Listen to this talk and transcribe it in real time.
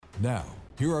Now,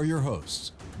 here are your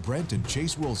hosts, Brent and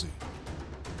Chase Woolsey.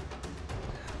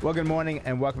 Well, good morning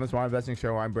and welcome to the Smart Investing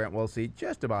Show. I'm Brent Woolsey,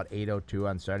 just about 8:02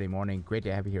 on Saturday morning. Great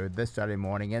to have you here this Saturday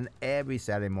morning and every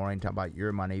Saturday morning talking about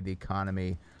your money, the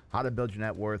economy, how to build your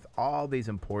net worth, all these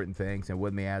important things. And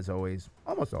with me, as always,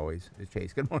 almost always, is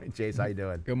Chase. Good morning, Chase. How you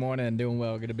doing? Good morning. Doing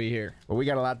well. Good to be here. Well, we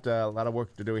got a lot of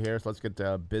work to do here, so let's get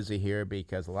busy here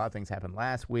because a lot of things happened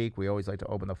last week. We always like to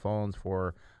open the phones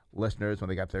for listeners when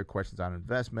they got their questions on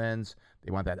investments.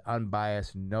 They want that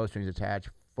unbiased, no strings attached,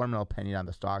 fundamental opinion on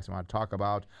the stocks I want to talk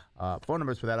about. Phone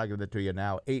numbers for that, I'll give it to you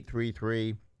now,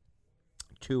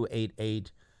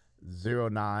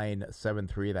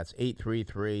 833-288-0973. That's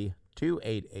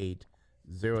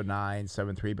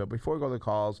 833-288-0973. But before we go to the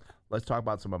calls, let's talk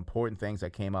about some important things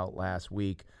that came out last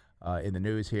week in the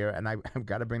news here. And I've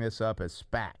got to bring this up as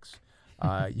SPACs.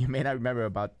 You may not remember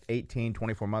about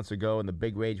 24 months ago, and the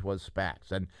big rage was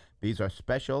SPACs. And these are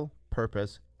special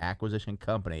purpose acquisition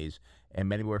companies, and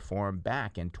many were formed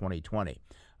back in 2020.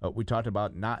 We talked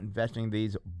about not investing in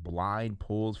these blind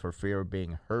pools for fear of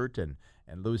being hurt and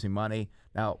losing money.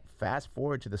 Now, fast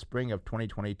forward to the spring of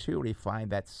 2022, we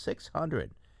find that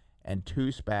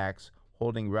 602 SPACs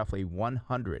holding roughly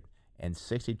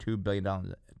 $162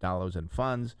 billion in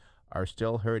funds are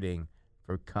still hurting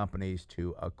for companies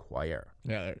to acquire.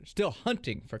 Yeah, they're still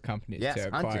hunting for companies Yes, to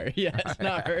acquire. hunting. Yes,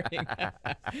 not hurting.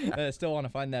 Still want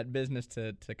to find that business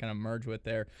to kind of merge with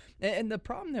there. And the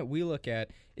problem that we look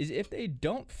at is if they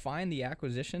don't find the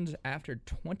acquisitions after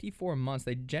 24 months,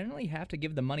 they generally have to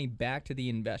give the money back to the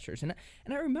investors. And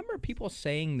I remember people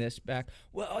saying this back,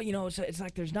 well, you know, it's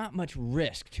like there's not much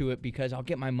risk to it because I'll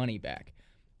get my money back.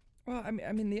 Well, I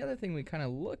mean, the other thing we kind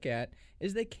of look at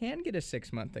is they can get a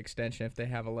 6-month extension if they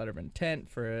have a letter of intent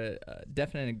for a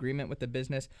definite agreement with the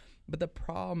business. But the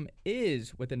problem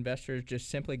is with investors just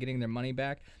simply getting their money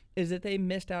back is that they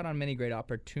missed out on many great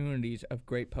opportunities of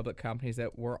great public companies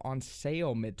that were on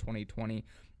sale mid-2020.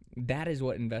 That is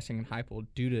what investing in hype will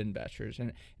do to investors.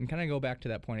 And kind of go back to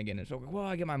that point again. It's like, well,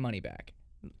 I get my money back.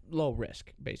 Low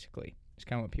risk, basically, is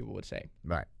kind of what people would say.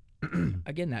 Right.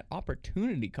 Again, that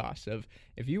opportunity cost of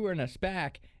if you were in a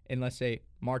SPAC in, let's say,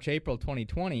 March, April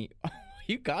 2020,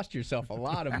 you cost yourself a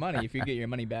lot of money if you get your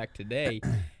money back today.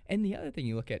 And the other thing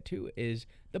you look at, too, is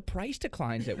the price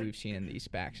declines that we've seen in these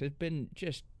SPACs have been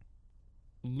just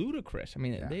ludicrous. I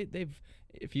mean, they've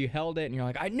if you held it and you're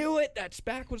like, I knew it, that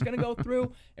SPAC was going to go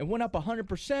through, it went up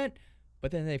 100%. But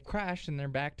then they've crashed and they're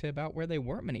back to about where they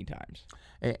were many times.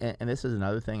 And this is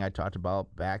another thing I talked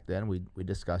about back then. We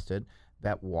discussed it,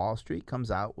 that Wall Street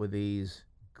comes out with these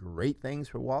great things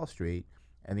for Wall Street,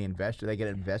 and they get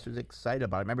investors excited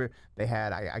about it. Remember, they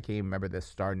had, I can't even remember the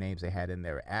star names they had in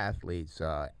there, athletes,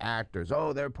 actors.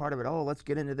 Oh, they're part of it. Oh, let's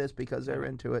get into this because they're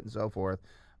into it and so forth.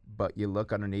 But you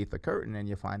look underneath the curtain and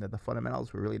you find that the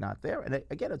fundamentals were really not there. And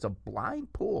again, it's a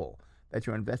blind pool that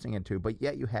you're investing into, but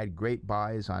yet you had great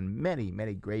buys on many,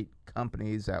 many great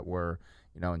companies that were,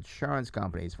 insurance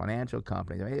companies, financial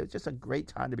companies. I mean, it was just a great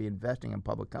time to be investing in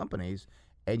public companies,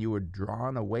 and you were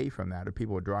drawn away from that, or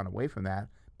people were drawn away from that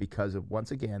because of,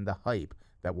 once again, the hype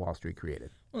that Wall Street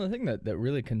created. Well, the thing that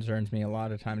really concerns me a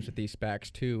lot of times with these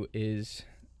SPACs, too, is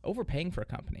overpaying for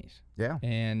companies. Yeah.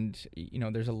 And,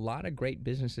 there's a lot of great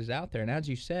businesses out there. And as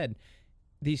you said,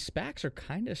 these SPACs are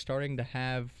kind of starting to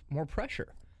have more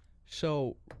pressure.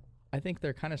 So I think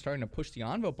they're kind of starting to push the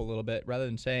envelope a little bit rather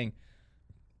than saying,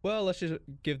 well, let's just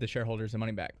give the shareholders the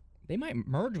money back. They might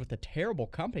merge with a terrible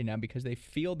company now because they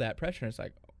feel that pressure. And it's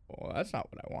like, well, that's not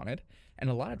what I wanted. And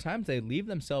a lot of times they leave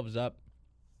themselves up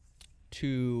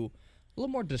to a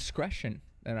little more discretion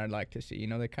than I'd like to see.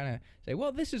 They kind of say,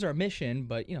 well, this is our mission,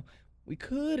 but, we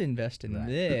could invest in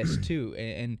this too.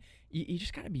 And you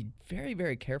just got to be very,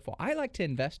 very careful. I like to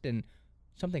invest in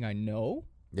something I know.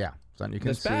 Yeah, something you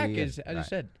can see. The SPAC is, as you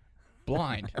said,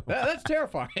 blind. That's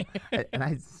terrifying.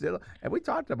 and we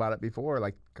talked about it before,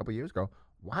 like a couple of years ago.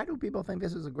 Why do people think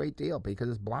this is a great deal? Because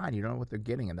it's blind. You don't know what they're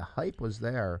getting, and the hype was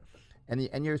there. And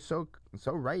you're so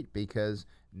right, because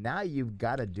now you've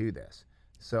got to do this.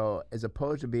 So as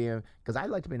opposed to being, because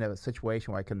I'd like to be in a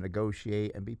situation where I can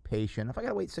negotiate and be patient. If I got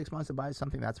to wait 6 months to buy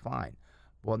something, that's fine.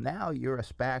 Well, now you're a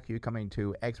SPAC. You're coming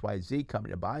to XYZ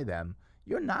company to buy them.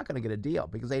 You're not going to get a deal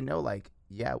because they know, like,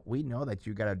 yeah, we know that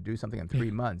you got to do something in 3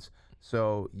 months.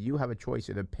 So you have a choice: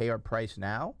 either pay our price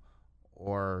now,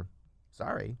 or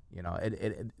sorry,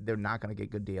 they're not going to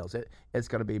get good deals. It's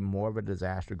going to be more of a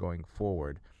disaster going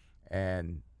forward.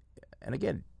 And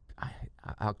again,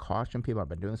 I'll caution people. I've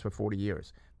been doing this for 40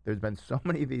 years. There's been so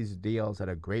many of these deals that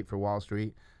are great for Wall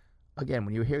Street. Again,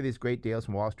 when you hear these great deals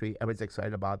from Wall Street, everybody's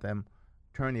excited about them.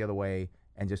 Turn the other way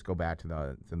and just go back to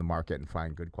the market and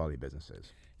find good quality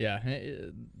businesses. Yeah,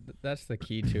 that's the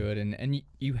key to it, and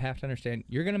you have to understand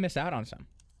you're going to miss out on some.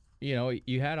 You know,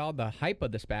 you had all the hype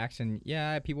of the SPACs, and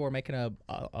yeah, people were making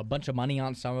a bunch of money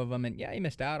on some of them, and yeah, you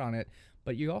missed out on it.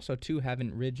 But you also too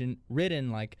haven't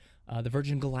ridden like the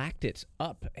Virgin Galactics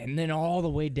up and then all the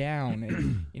way down,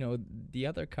 and you know the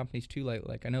other companies too.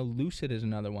 Like I know Lucid is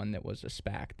another one that was a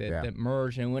SPAC that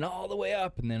merged and went all the way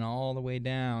up and then all the way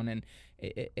down, and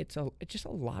it's just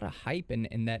a lot of hype,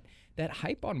 and that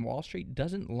hype on Wall Street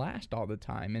doesn't last all the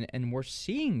time, and we're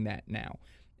seeing that now.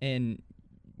 And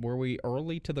were we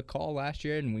early to the call last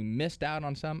year and we missed out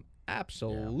on some?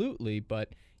 Absolutely,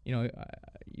 but you know,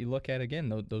 you look at,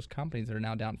 again, those companies that are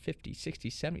now down 50, 60,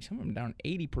 70, some of them down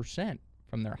 80%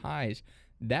 from their highs.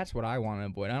 That's what I want to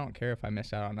avoid. I don't care if I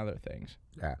miss out on other things.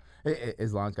 Yeah,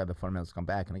 as long as got the fundamentals come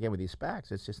back. And again, with these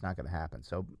SPACs, it's just not going to happen.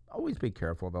 So always be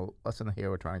careful. The lesson here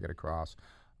we're trying to get across,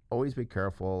 always be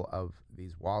careful of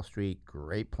these Wall Street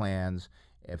great plans.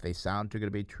 If they sound too good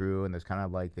to be true, and there's kind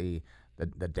of like the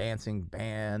dancing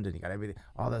band, and you got everything,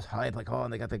 all this hype, like, oh,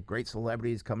 and they got the great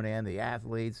celebrities coming in, the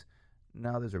athletes.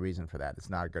 No, there's a reason for that. It's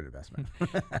not a good investment.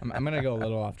 I'm going to go a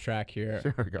little off track here.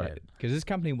 Sure, go ahead. Because this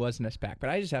company wasn't a SPAC, but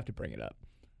I just have to bring it up.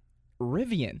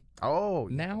 Rivian. Oh.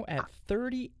 Now at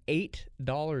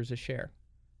 $38 a share.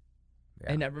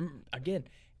 Yeah. And again,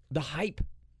 the hype.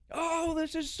 Oh,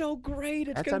 this is so great.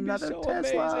 It's going to be so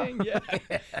Tesla. amazing. Yeah.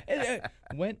 It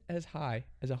went as high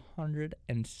as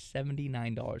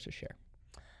 $179 a share.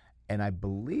 And I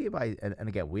believe and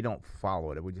again, we don't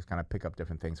follow it. We just kind of pick up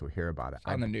different things. We hear about it.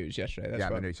 On the news yesterday. That's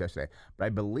on the news yesterday. But I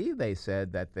believe they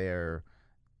said that they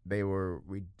were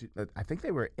I think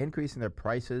they were increasing their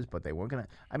prices, but they weren't going to.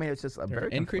 I mean, it's just They're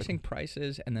increasing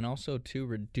prices, and then also too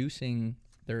reducing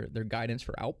their guidance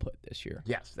for output this year.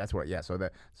 Yes, that's what. Yeah. So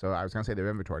I was going to say their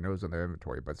inventory. I know it was in their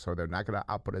inventory, but so they're not going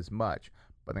to output as much,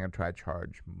 but they're going to try to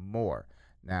charge more.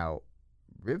 Now,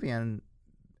 Rivian.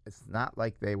 It's not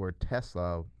like they were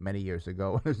Tesla many years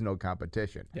ago when there's no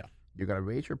competition. Yeah. You're going to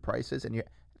raise your prices, and they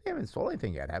haven't sold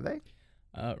anything yet, have they?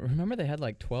 Remember they had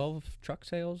like 12 truck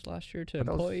sales last year to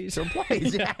employees? To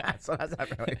employees, yeah. So that's not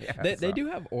really, they do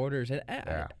have orders. And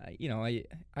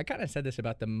I kind of said this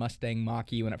about the Mustang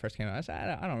Mach-E when it first came out. I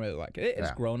said, I don't really like it. It's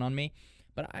grown on me.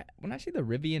 But when I see the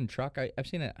Rivian truck, I've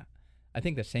seen it. I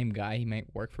think the same guy, he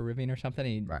might work for Rivian or something.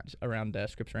 He's around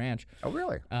Scripps Ranch. Oh,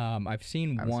 really? I've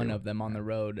seen one of them on the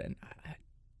road, and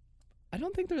I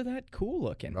don't think they're that cool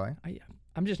looking. Really?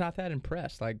 I'm just not that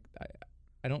impressed. Like,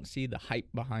 I don't see the hype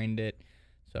behind it.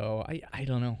 So I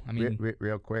don't know. I mean,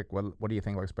 real quick, what do you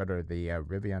think looks better, the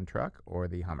Rivian truck or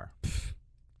the Hummer?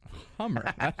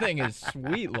 Hummer. That thing is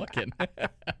sweet looking.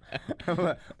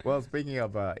 Well, speaking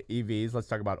of EVs, let's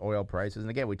talk about oil prices. And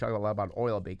again, we talk a lot about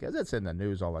oil because it's in the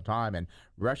news all the time. And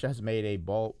Russia has made a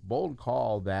bold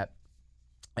call that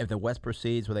if the West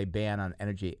proceeds with a ban on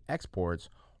energy exports,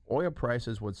 oil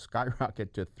prices would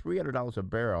skyrocket to $300 a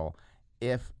barrel,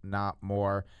 if not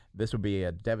more. This would be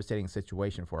a devastating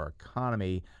situation for our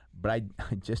economy, but I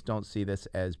just don't see this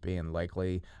as being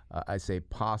likely. I say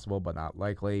possible, but not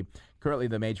likely. Currently,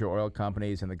 the major oil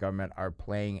companies and the government are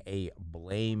playing a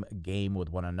blame game with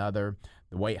one another.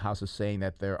 The White House is saying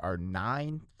that there are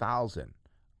 9,000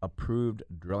 approved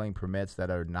drilling permits that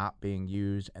are not being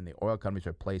used, and the oil companies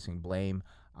are placing blame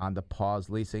on the paused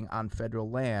leasing on federal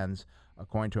lands.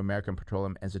 According to American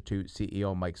Petroleum Institute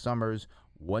CEO Mike Summers,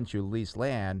 once you lease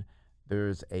land,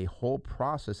 there's a whole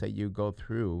process that you go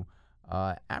through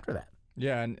after that.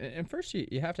 Yeah, and first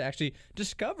you have to actually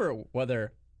discover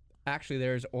whether actually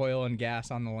there's oil and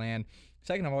gas on the land.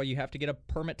 Second of all, you have to get a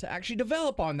permit to actually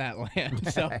develop on that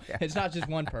land. So it's not just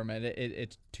one permit,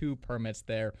 it's two permits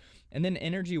there. And then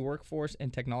Energy Workforce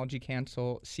and Technology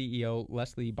Council CEO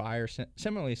Leslie Beyer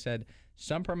similarly said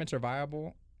some permits are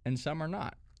viable and some are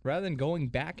not. Rather than going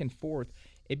back and forth,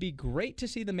 it'd be great to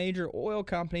see the major oil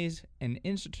companies and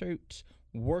institutes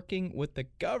working with the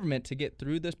government to get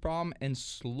through this problem and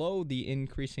slow the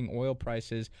increasing oil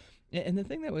prices. And the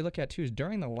thing that we look at, too, is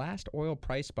during the last oil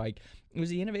price spike, it was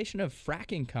the innovation of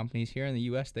fracking companies here in the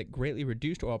U.S. that greatly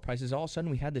reduced oil prices. All of a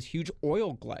sudden, we had this huge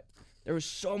oil glut. There was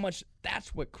so much.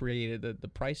 That's what created the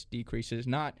price decreases,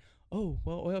 not, oh,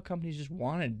 well, oil companies just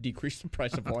wanted to decrease the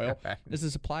price of oil. This is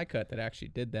a supply cut that actually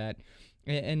did that.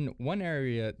 And one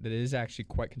area that is actually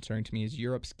quite concerning to me is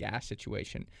Europe's gas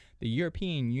situation. The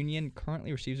European Union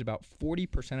currently receives about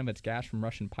 40% of its gas from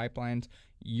Russian pipelines.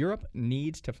 Europe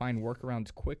needs to find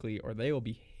workarounds quickly or they will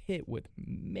be hit with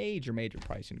major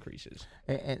price increases.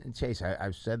 And Chase,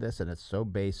 I've said this, and it's so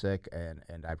basic, and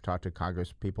I've talked to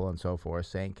Congress people and so forth,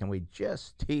 saying, can we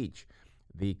just teach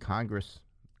the Congress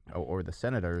or the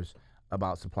senators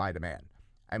about supply demand?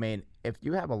 I mean, if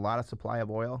you have a lot of supply of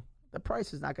oil, the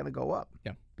price is not going to go up.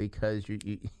 Yeah. Because you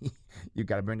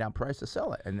got to bring down price to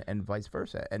sell it, and vice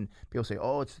versa. And people say,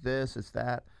 oh, it's this, it's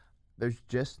that. There's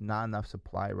just not enough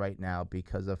supply right now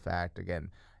because of fact, again,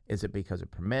 is it because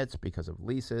of permits, because of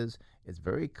leases? It's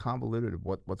very convoluted of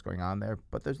what's going on there,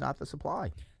 but there's not the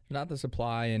supply. Not the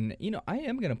supply. And, I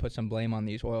am going to put some blame on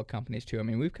these oil companies, too. I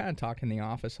mean, we've kind of talked in the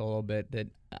office a little bit that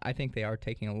I think they are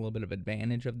taking a little bit of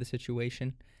advantage of the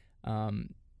situation.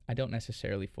 I don't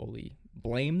necessarily fully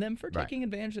blame them for taking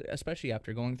advantage, especially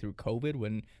after going through COVID,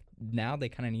 when now they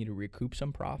kind of need to recoup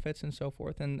some profits and so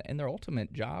forth. And their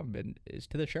ultimate job is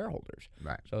to the shareholders.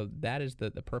 Right. So that is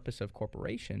the purpose of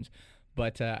corporations.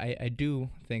 But I do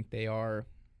think they are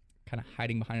kind of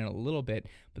hiding behind it a little bit.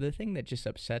 But the thing that just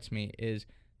upsets me is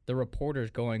the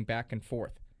reporters going back and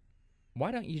forth.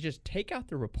 Why don't you just take out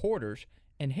the reporters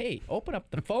and, hey, open up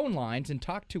the phone lines and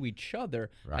talk to each other?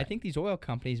 Right. I think these oil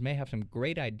companies may have some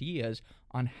great ideas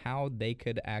on how they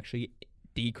could actually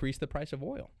decrease the price of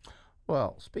oil.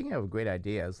 Well, speaking of great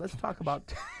ideas, let's talk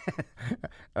about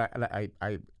I'm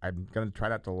going to try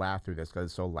not to laugh through this because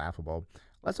it's so laughable.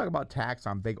 Let's talk about tax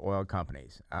on big oil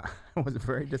companies. I was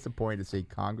very disappointed to see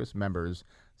Congress members'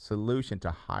 solution to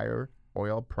higher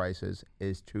oil prices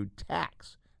is to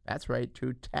tax. That's right,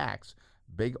 to tax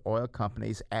big oil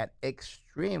companies at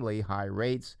extremely high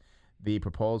rates. The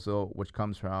proposal, which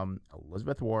comes from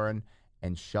Elizabeth Warren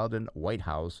and Sheldon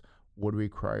Whitehouse, would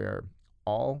require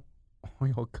all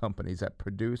oil companies that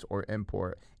produce or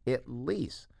import at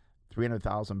least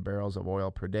 300,000 barrels of oil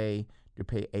per day to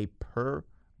pay a per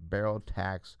barrel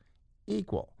tax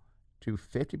equal to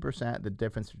 50% the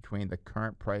difference between the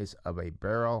current price of a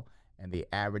barrel and the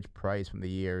average price from the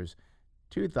years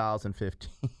 2015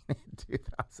 and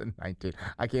 2019.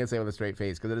 I can't say it with a straight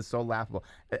face because it is so laughable.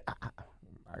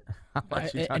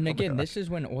 And again, this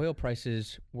is when oil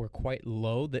prices were quite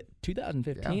low. That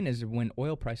 2015 is when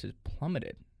oil prices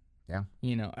plummeted. Yeah.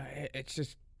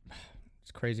 It's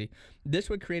crazy. This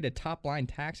would create a top line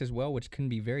tax as well, which can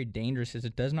be very dangerous as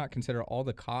it does not consider all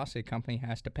the costs a company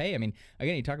has to pay. I mean,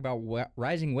 again, you talk about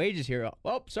rising wages here.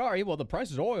 Oh, sorry. Well, the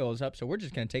price of oil is up, so we're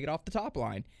just going to take it off the top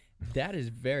line. That is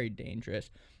very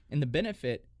dangerous. And the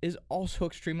benefit is also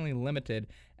extremely limited,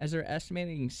 as they're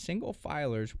estimating single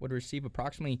filers would receive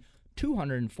approximately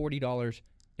 $240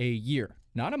 a year.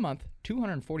 Not a month,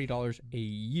 $240 a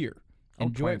year.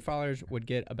 And joint filers would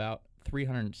get about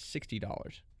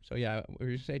 $360. So yeah, what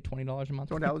did you say, $20 a month?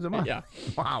 $20 a month? Yeah.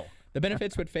 Wow. The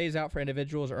benefits would phase out for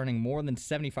individuals earning more than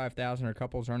 $75,000 or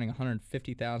couples earning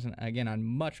 $150,000. Again, I'd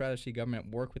much rather see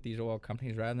government work with these oil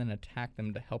companies rather than attack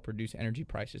them to help reduce energy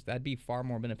prices. That'd be far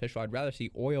more beneficial. I'd rather see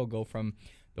oil go from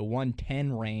the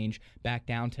 110 range back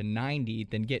down to 90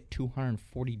 than get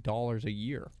 $240 a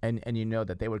year. And you know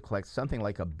that they would collect something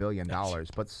like $1 billion,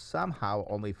 but somehow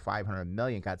only $500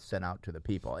 million got sent out to the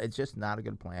people. It's just not a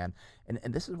good plan.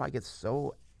 And this is why I get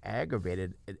so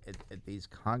aggravated at these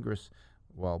Congress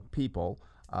people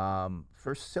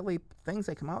for silly things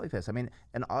that come out like this. I mean,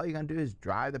 and all you're gonna do is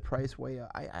drive the price way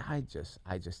up. I just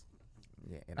I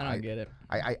don't get it.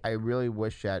 I really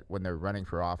wish that when they're running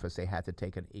for office, they had to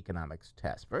take an economics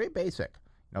test. Very basic,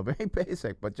 very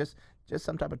basic, but just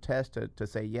some type of test to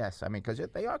say yes. I mean, because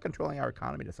they are controlling our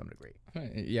economy to some degree.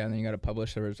 Yeah, and then you got to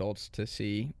publish the results to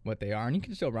see what they are. And you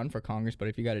can still run for Congress, but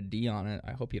if you got a D on it,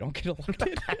 I hope you don't get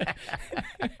elected.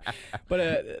 But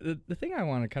the thing I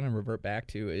want to kind of revert back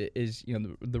to is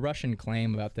the Russian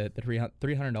claim about the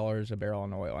 $300 a barrel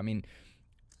on oil. I mean,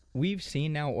 we've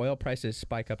seen now oil prices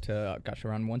spike up to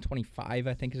around 125.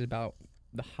 I think is about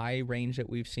the high range that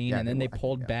we've seen, and then they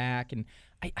pulled back, and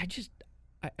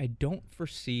I don't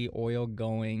foresee oil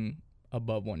going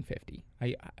above 150.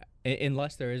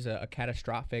 Unless there is a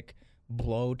catastrophic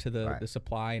blow to the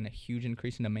supply and a huge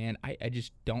increase in demand. I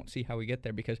just don't see how we get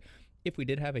there, because if we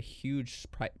did have a huge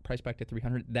price spike to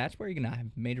 300, that's where you're going to have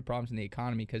major problems in the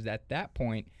economy, because at that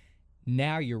point,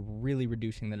 now you're really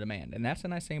reducing the demand. And that's the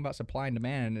nice thing about supply and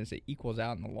demand, is it equals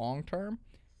out in the long term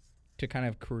to kind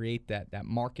of create that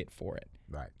market for it.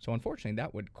 Right. So unfortunately,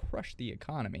 that would crush the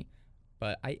economy.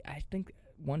 But I think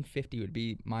 150 would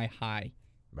be my high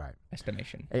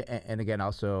estimation. And again,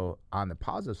 also on the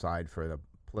positive side, for the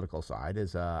political side,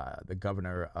 is the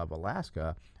governor of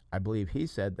Alaska. I believe he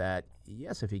said that,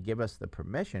 yes, if he give us the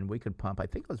permission, we could pump, I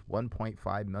think it was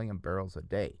 1.5 million barrels a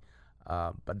day.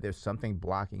 But there's something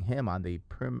blocking him on the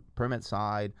permit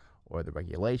side or the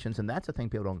regulations. And that's the thing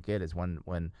people don't get, is when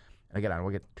and again, I don't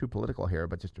want to get too political here,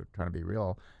 but just trying to be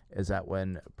real, is that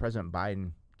when President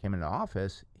Biden came into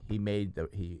office, he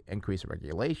increased the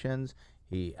regulations.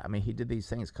 He did these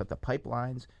things, cut the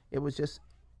pipelines. It was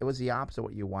the opposite of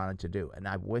what you wanted to do. And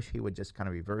I wish he would just kind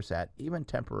of reverse that, even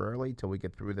temporarily, till we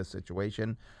get through this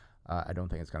situation. I don't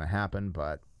think it's going to happen,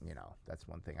 but that's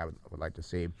one thing I would like to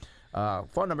see.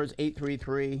 Phone number is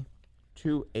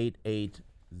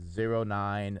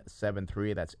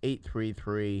 833-288-0973. That's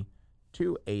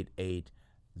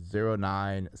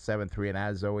 833-288-0973. And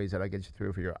as always, that'll get you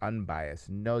through for your unbiased,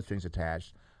 no strings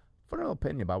attached, full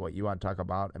opinion about what you want to talk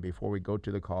about. And before we go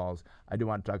to the calls, I do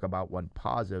want to talk about one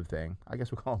positive thing. I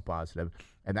guess we'll call it positive,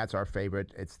 and that's our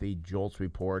favorite. It's the JOLTS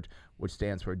report, which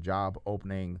stands for Job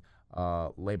Opening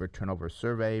Labor Turnover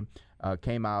Survey.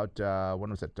 Came out, when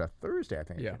was it? Thursday, I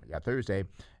think. Yeah, Thursday.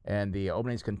 And the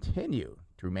openings continue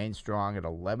to remain strong at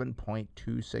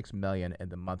 11.26 million in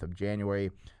the month of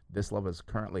January. This level is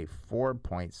currently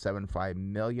 4.75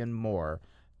 million more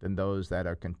than those that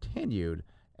are continued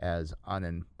as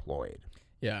unemployed.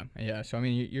 Yeah. So, I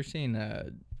mean, you're seeing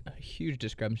a huge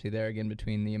discrepancy there again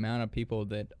between the amount of people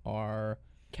that are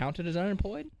counted as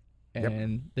unemployed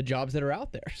and the jobs that are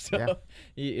out there. So,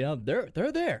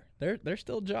 they're there. They're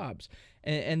still jobs.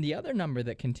 And the other number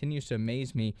that continues to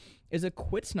amaze me is a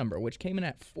quits number, which came in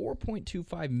at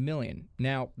 4.25 million.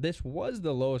 Now, this was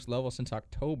the lowest level since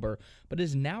October, but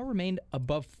has now remained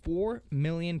above 4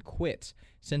 million quits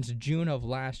since June of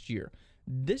last year.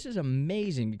 This is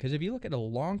amazing because if you look at a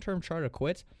long-term chart of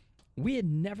quits, we had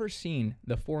never seen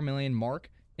the 4 million mark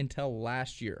until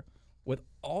last year. With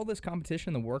all this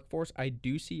competition in the workforce, I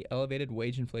do see elevated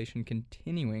wage inflation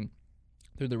continuing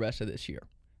through the rest of this year.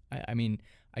 I mean,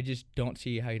 I just don't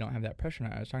see how you don't have that pressure.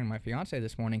 I was talking to my fiance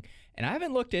this morning, and I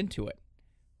haven't looked into it,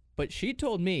 but she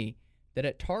told me that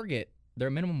at Target, their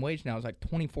minimum wage now is like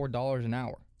 $24 an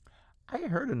hour. I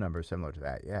heard a number similar to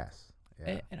that, yes.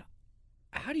 Yeah. And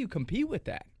how do you compete with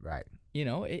that? Right.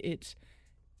 It's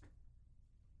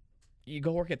you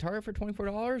go work at Target for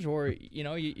 $24, or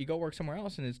you go work somewhere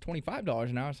else and it's $25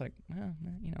 an hour. It's like,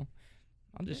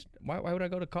 I'll just why would I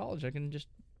go to college? I can just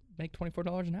make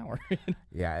 $24 an hour.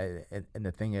 Yeah, and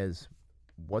the thing is,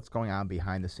 what's going on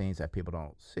behind the scenes that people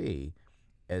don't see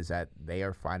is that they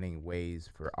are finding ways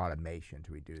for automation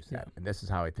to reduce that. And this is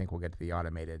how I think we'll get to the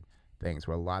automated things,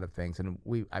 where a lot of things, and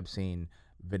I've seen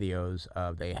videos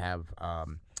of they have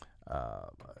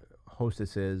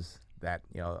hostesses that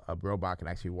a robot can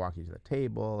actually walk you to the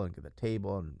table and get the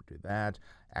table and do that.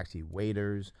 Actually,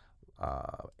 waiters,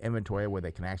 inventory where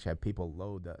they can actually have people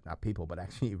load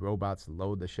actually robots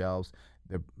load the shelves.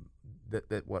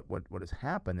 What has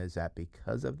happened is that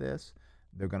because of this,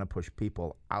 they're going to push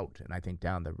people out, and I think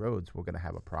down the roads we're going to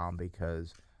have a problem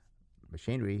because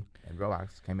machinery and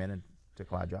robots came in and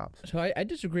took a lot of jobs. So I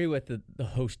disagree with the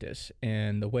hostess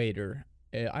and the waiter.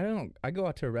 I go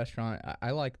out to a restaurant.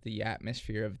 I like the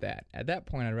atmosphere of that. At that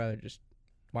point, I'd rather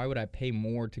why would I pay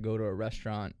more to go to a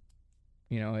restaurant?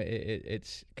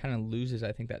 It's kind of loses,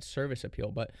 I think, that service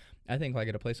appeal. But I think like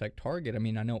at a place like Target, I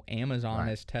mean, I know Amazon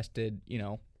has tested,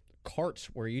 carts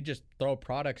where you just throw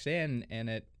products in and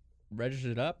it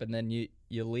registers it up, and then you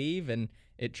leave and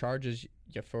it charges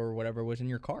you for whatever was in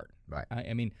your cart. Right.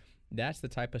 I mean, that's the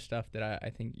type of stuff that I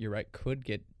think you're right could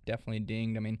get definitely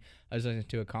dinged. I mean, I was listening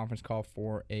to a conference call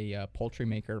for a poultry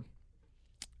maker,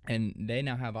 and they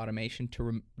now have automation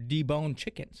to debone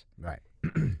chickens. Right.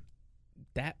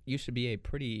 That used to be a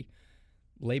pretty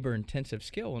labor-intensive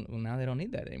skill. Well, now they don't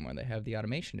need that anymore. They have the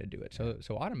automation to do it.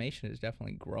 So automation is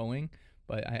definitely growing.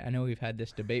 But I know we've had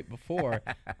this debate before.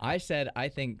 I said I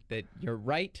think that you're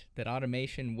right, that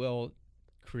automation will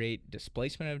create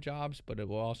displacement of jobs, but it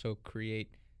will also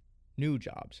create new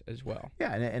jobs as well.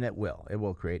 Yeah, and it will. It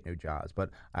will create new jobs.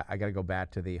 But I got to go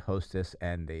back to the hostess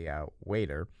and the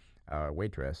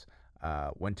waitress.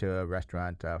 Went to a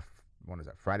restaurant,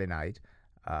 Friday night.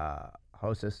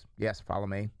 Hostess, yes, follow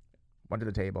me. Went to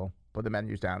the table, put the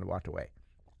menus down, and walked away.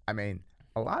 I mean,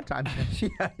 a lot of times,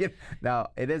 now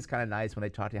it is kind of nice when they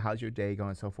talk to you, how's your day going,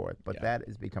 and so forth. But that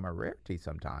has become a rarity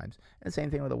sometimes. And same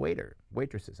thing with a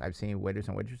waitresses. I've seen waiters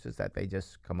and waitresses that they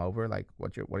just come over like,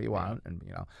 what do you want? And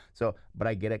so, but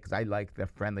I get it because I like the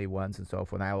friendly ones and so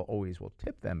forth. And I always will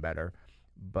tip them better.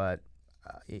 But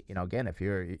again, if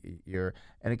you're,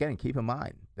 and again, keep in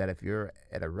mind that if you're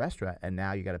at a restaurant and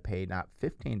now you got to pay not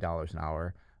 $15 an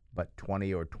hour, but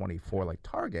 20 or 24 like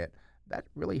Target, that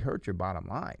really hurts your bottom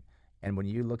line. And when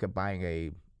you look at buying a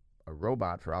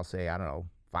robot for, I'll say, I don't know,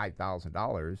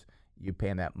 $5,000, you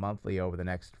paying that monthly over the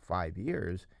next 5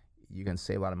 years, you can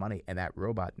save a lot of money. And that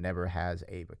robot never has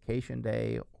a vacation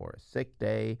day or a sick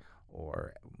day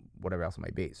or whatever else it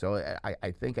might be. So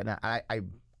I think, and I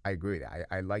agree with that.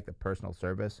 I like the personal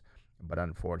service, but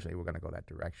unfortunately we're going to go that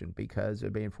direction because they're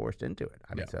being forced into it.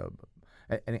 I mean, so,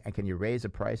 and can you raise the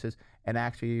prices? And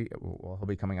actually, well, he'll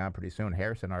be coming on pretty soon.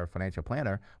 Harrison, our financial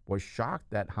planner, was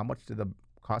shocked at how much did the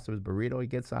cost of his burrito he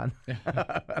gets on Yeah,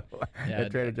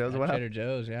 at Trader Joe's. What Trader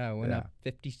Joe's, it went Yeah. up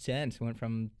 50 cents. Went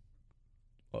from,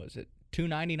 what was it,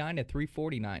 $2.99 to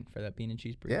 $3.49 for that bean and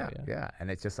cheese burrito. Yeah.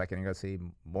 And it's just like, and you're going to see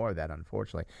more of that,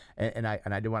 unfortunately. And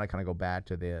I do want to kind of go back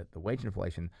to the wage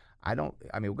inflation. We're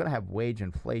going to have wage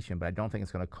inflation, but I don't think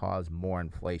it's going to cause more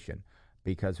inflation,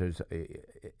 because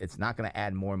it's not going to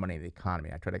add more money to the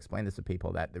economy. I try to explain this to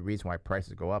people, that the reason why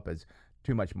prices go up is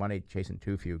too much money chasing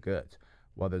too few goods.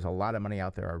 Well, there's a lot of money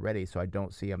out there already, so I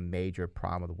don't see a major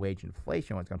problem with wage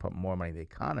inflation when it's going to put more money in the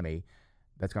economy.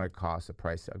 That's going to cause the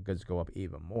price of goods to go up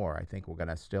even more. I think we're going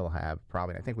to still have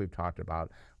probably, I think we've talked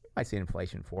about, we might see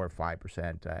inflation 4 or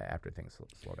 5% after things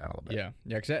slow down a little bit. Yeah,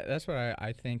 because that's what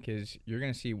I think is, you're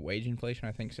going to see wage inflation,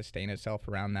 I think, sustain itself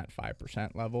around that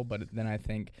 5% level. But then I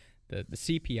think the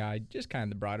CPI, just kind of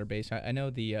the broader base. I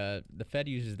know the Fed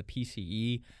uses the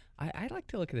PCE. I like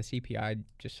to look at the CPI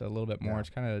just a little bit more. Yeah. It's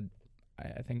kind of,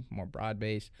 I think, more broad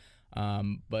base.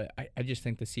 But I just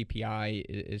think the CPI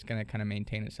is going to kind of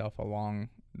maintain itself along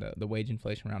the wage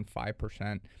inflation around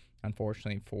 5%,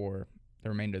 unfortunately, for the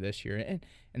remainder of this year.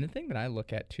 And the thing that I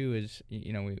look at too is,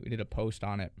 we did a post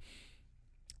on it,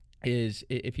 is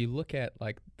if you look at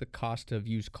like the cost of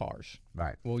used cars.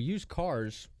 Right. Well, used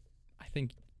cars, I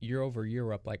think year over year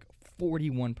were up like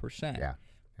 41%. Yeah.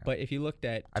 But if you looked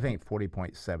at, I think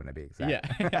 40.7 to be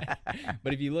exact. yeah,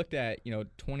 but if you looked at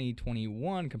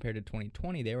 2021 compared to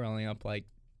 2020, they were only up like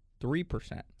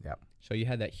 3%. Yep. So you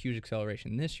had that huge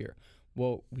acceleration this year.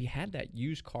 Well, we had that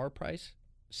used car price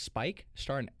spike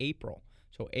start in April.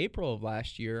 So April of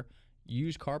last year,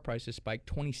 used car prices spiked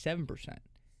 27%.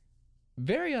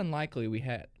 Very unlikely we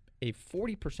had a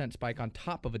 40% spike on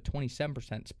top of a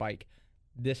 27% spike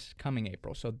this coming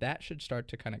April. So that should start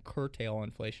to kind of curtail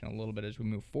inflation a little bit as we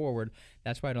move forward.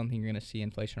 That's why I don't think you're going to see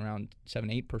inflation around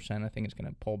 7-8%. I think it's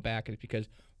going to pull back, is because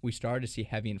we started to see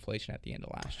heavy inflation at the end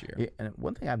of last year. Yeah, and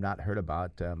one thing I've not heard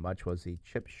about much was the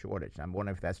chip shortage. I'm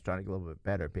wondering if that's starting to get a little bit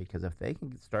better, because if they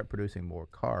can start producing more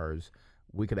cars,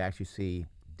 we could actually see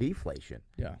deflation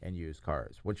in used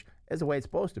cars, which is the way it's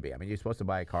supposed to be. I mean, you're supposed to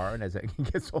buy a car, and as it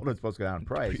gets sold, it's supposed to go down in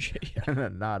price,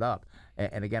 and not up.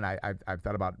 And again, I've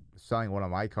thought about selling one of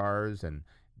my cars and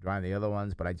driving the other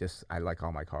ones, but I like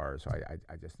all my cars, so I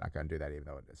just not going to do that, even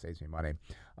though it saves me money.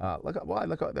 Look,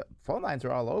 the phone lines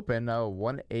are all open.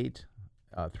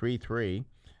 1-833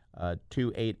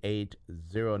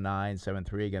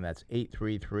 288-0973. Again, that's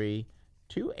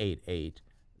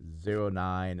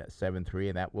 833-288-0973,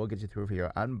 and that will get you through for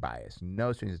your unbiased,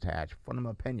 no strings attached,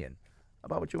 fundamental opinion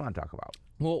about what you want to talk about.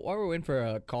 Well, while we're waiting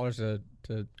for callers to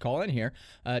call in here,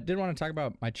 did want to talk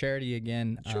about my charity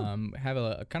again. Sure. Have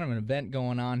a kind of an event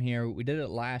going on here. We did it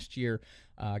last year.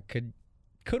 Could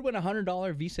win a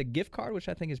 $100 Visa gift card, which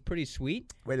I think is pretty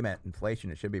sweet. Wait a minute,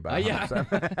 inflation, it should be about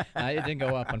 100%. Yeah. It didn't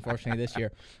go up, unfortunately, this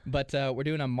year. But we're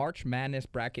doing a March Madness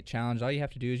Bracket Challenge. All you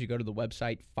have to do is you go to the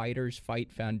website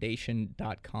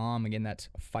fightersfightfoundation.com. Again, that's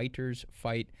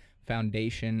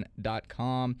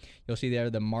fightersfightfoundation.com. You'll see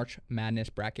there the March Madness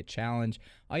Bracket Challenge.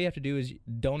 All you have to do is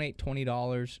donate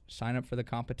 $20, sign up for the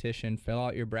competition, fill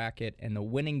out your bracket, and the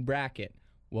winning bracket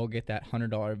will get that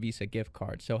 $100 Visa gift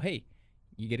card. So, hey,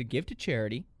 you get a gift to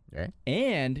charity, Okay.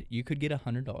 and you could get a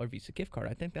 $100 Visa gift card.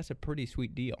 I think that's a pretty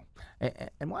sweet deal.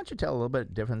 And why don't you tell a little bit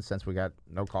of difference, since we got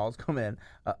no calls come in,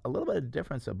 a little bit of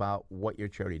difference about what your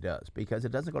charity does, because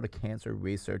it doesn't go to cancer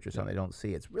research or something they don't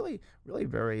see. It's really, really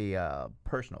very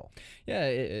personal. Yeah,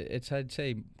 it's, I'd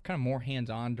say, kind of more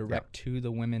hands-on, direct to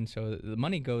the women. So the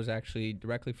money goes actually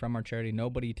directly from our charity.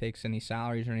 Nobody takes any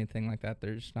salaries or anything like that.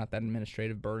 There's not that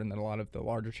administrative burden that a lot of the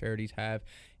larger charities have.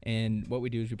 And what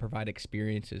we do is we provide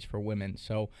experiences for women.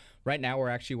 So right now we're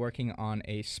actually working on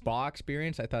a spa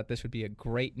experience. I thought this would be a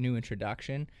great new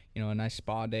introduction. A nice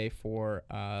spa day for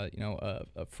a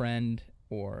friend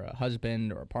or a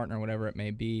husband or a partner, whatever it may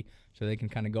be, so they can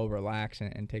kind of go relax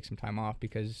and take some time off.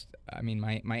 Because I mean,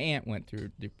 my aunt went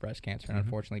through breast cancer and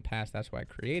unfortunately passed. That's why I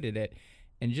created it.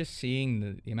 And just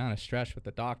seeing the amount of stress with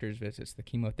the doctor's visits, the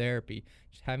chemotherapy,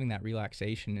 just having that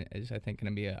relaxation is, I think,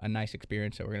 going to be a nice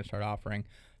experience that we're going to start offering.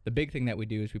 The big thing that we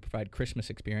do is we provide Christmas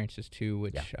experiences too,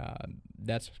 which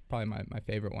that's probably my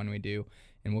favorite one we do.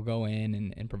 And we'll go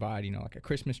in and provide, like a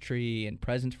Christmas tree and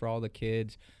presents for all the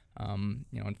kids.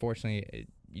 Unfortunately,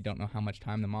 you don't know how much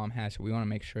time the mom has, so we want to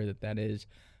make sure that is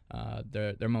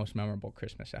their most memorable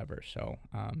Christmas ever. So,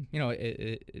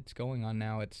 it's going on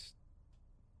now. It's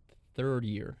third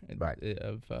year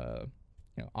of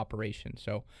operation.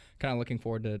 So kind of looking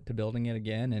forward to building it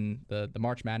again. And the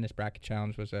March Madness Bracket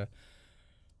Challenge was a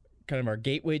kind of our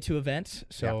gateway to events.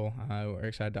 So we're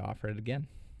excited to offer it again.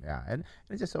 Yeah, and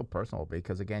it's just so personal,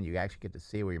 because again, you actually get to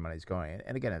see where your money's going.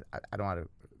 And again, I don't want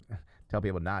to tell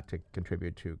people not to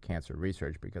contribute to cancer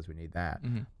research because we need that.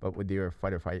 Mm-hmm. But with your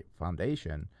Fight or Fight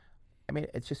Foundation, I mean,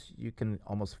 it's just you can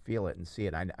almost feel it and see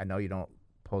it. I know you don't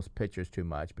post pictures too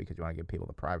much because you want to give people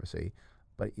the privacy,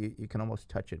 but you can almost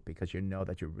touch it because you know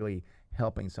that you're really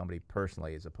helping somebody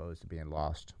personally as opposed to being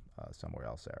lost somewhere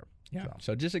else there. Yeah.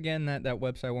 So just again, that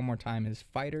website one more time is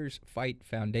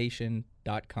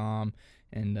fightersfightfoundation.com.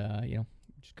 And,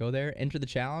 just go there, enter the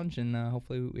challenge, and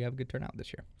hopefully we have a good turnout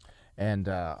this year. And,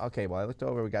 okay, well, I looked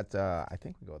over. We got, I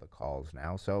think we go to the calls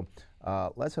now. So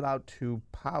let's head out to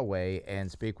Poway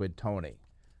and speak with Tony.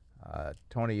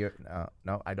 Tony,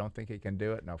 no, I don't think he can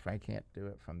do it. No, Frank can't do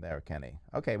it from there, can he?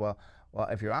 Okay, well,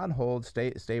 if you're on hold,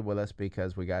 stay with us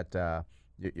because we got,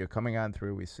 you're coming on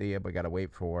through. We see you. We got to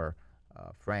wait for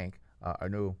Frank, our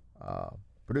new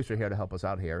producer here to help us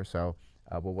out here. So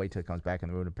we'll wait till he comes back in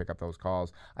the room to pick up those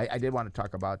calls. I did want to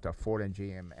talk about Ford and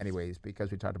GM anyways because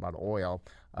we talked about oil.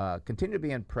 Continue to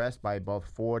be impressed by both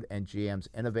Ford and GM's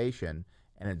innovation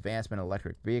and advancement in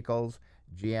electric vehicles.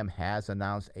 GM has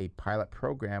announced a pilot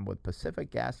program with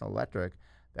Pacific Gas and Electric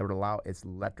that would allow its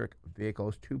electric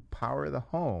vehicles to power the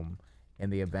home in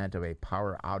the event of a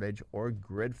power outage or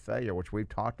grid failure, which we've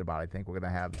talked about. I think we're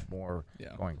going to have more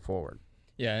going forward.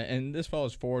 Yeah, and this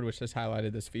follows Ford, which has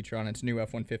highlighted this feature on its new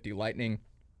F-150 Lightning.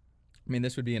 I mean,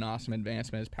 this would be an awesome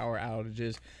advancement as power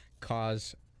outages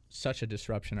cause such a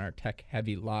disruption in our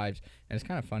tech-heavy lives. And it's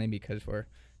kind of funny because we're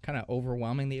kind of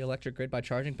overwhelming the electric grid by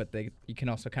charging, but you can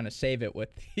also kind of save it with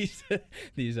these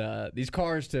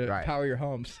cars to power your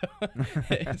home. So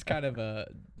it's kind of a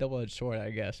double-edged sword, I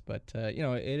guess. But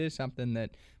it is something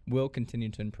that will continue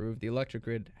to improve. The electric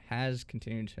grid has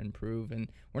continued to improve,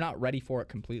 and we're not ready for it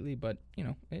completely, but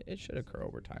it should occur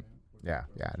over time. Yeah,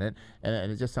 and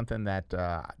it's just something that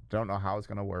I don't know how it's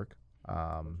going to work.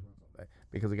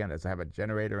 Because again, does it have a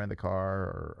generator in the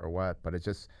car or what? But it's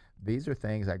just these are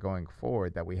things that going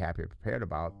forward that we have to be prepared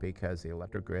about because the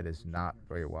electric grid is not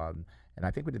very well. And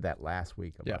I think we did that last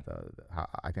week about how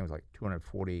I think it was like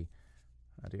 240.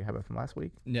 Do you have it from last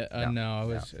week? Yeah, no, it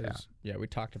was we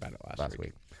talked about it last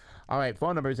week. All right,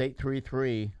 phone number is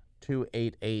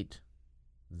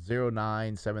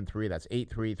 833-288-0973. That's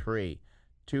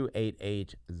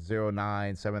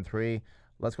 833-288-0973.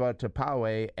 Let's go out to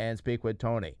Poway and speak with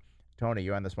Tony. Tony,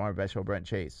 you're on the Smart Invest Show, Brent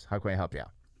Chase. How can I help you?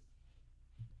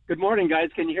 Good morning,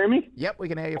 guys. Can you hear me? Yep, we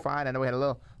can hear you fine. I know we had a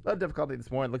little difficulty this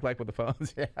morning, looked like with the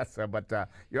phones. But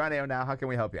you're on air now. How can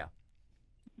we help you?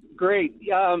 Great.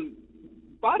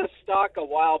 Bought a stock a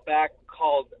while back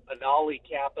called Anali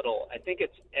Capital. I think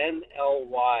it's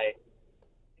NLY.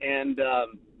 And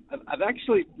I've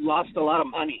actually lost a lot of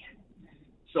money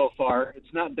so far.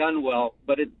 It's not done well,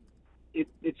 but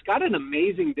it's got an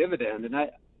amazing dividend. And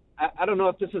I don't know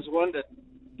if this is one to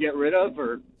get rid of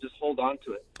or just hold on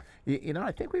to it.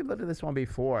 I think we've looked at this one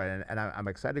before, and I'm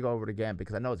excited to go over it again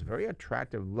because I know it's very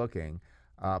attractive looking.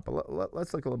 But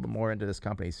let's look a little bit more into this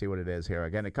company, see what it is here.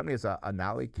 Again, the company is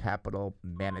Anali Capital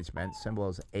Management, symbol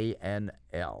is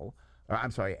NLY.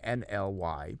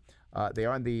 They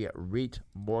are in the REIT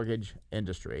mortgage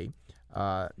industry.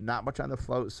 Not much on the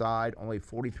float side, only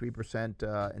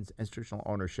 43% institutional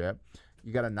ownership.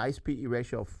 You got a nice PE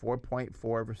ratio of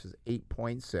 4.4 versus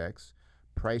 8.6.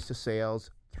 Price to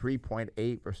sales,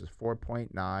 3.8 versus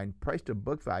 4.9. Price to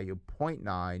book value,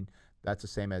 0.9. That's the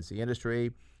same as the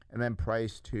industry. And then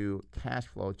price to cash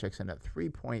flow checks in at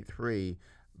 3.3.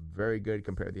 Very good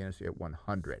compared to the industry at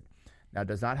 100. Now, it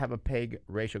does not have a PEG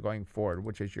ratio going forward,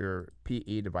 which is your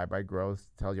PE divided by growth.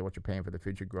 Tells you what you're paying for the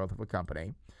future growth of a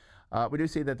company. We do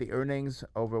see that the earnings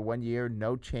over 1 year,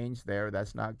 no change there.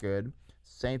 That's not good.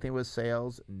 Same thing with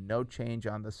sales, no change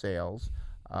on the sales.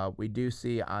 We do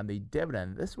see on the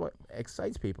dividend, this is what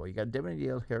excites people. You got a dividend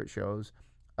yield here, it shows,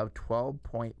 of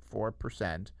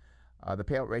 12.4%. The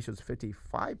payout ratio is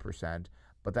 55%,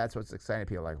 but that's what's exciting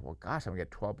people. Like, well, gosh, I'm going to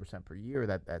get 12% per year.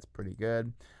 That's pretty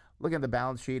good. Looking at the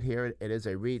balance sheet here, it is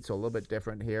a REIT, so a little bit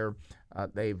different here.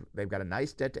 They've got a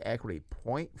nice debt to equity,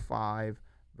 0.5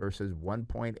 versus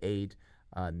 1.8.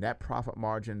 Net profit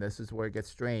margin, this is where it gets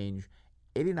strange,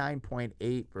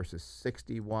 89.8 versus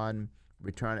 61.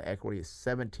 Return on equity is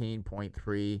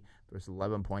 17.3 versus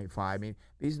 11.5. I mean,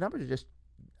 these numbers are just,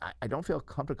 I don't feel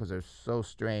comfortable because they're so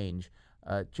strange.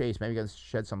 Chase, maybe you can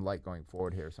shed some light going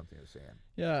forward here, something you're seeing.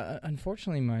 Yeah,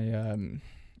 unfortunately, my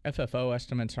FFO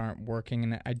estimates aren't working,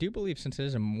 and I do believe since it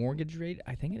is a mortgage rate,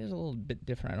 I think it is a little bit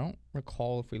different. I don't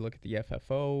recall if we look at the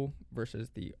FFO versus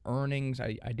the earnings.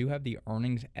 I do have the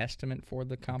earnings estimate for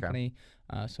the company,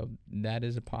 so that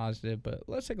is a positive. But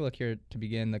let's take a look here to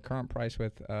begin. The current price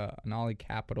with Anali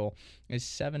Capital is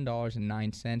 $7.09.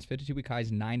 52-week high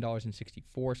is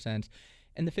 $9.64.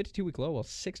 And the 52-week low was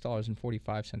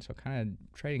 $6.45, so kind of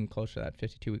trading close to that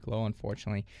 52-week low,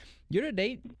 unfortunately.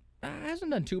 Year-to-date,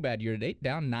 hasn't done too bad year-to-date,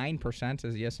 down 9%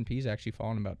 as the S&P's actually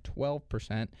fallen about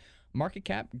 12%. Market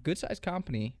cap, good-sized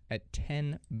company at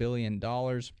 $10 billion.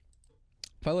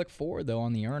 If I look forward, though,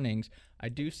 on the earnings, I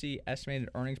do see estimated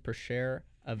earnings per share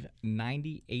of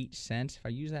 98 cents. If I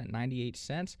use that 98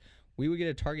 cents, we would get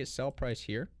a target sell price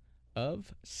here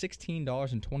of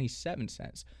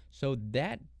 $16.27. So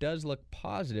that does look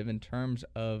positive in terms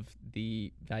of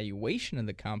the valuation of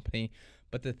the company.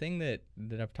 But the thing that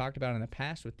I've talked about in the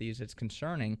past with these that's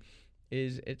concerning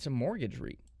is it's a mortgage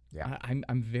REIT. Yeah.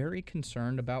 I'm very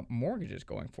concerned about mortgages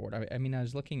going forward. I mean, I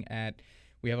was looking at,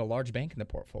 we have a large bank in the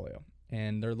portfolio,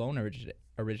 and their loan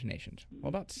originations. Well,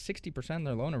 about 60% of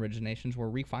their loan originations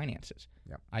were refinances.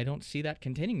 Yep. I don't see that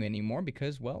continuing anymore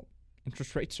because, well,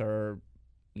 interest rates are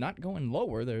not going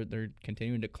lower. They're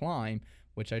continuing to climb,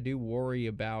 which I do worry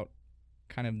about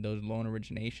kind of those loan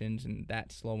originations and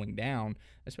that slowing down,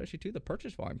 especially too the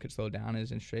purchase volume could slow down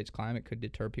as interest rates climb. It could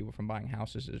deter people from buying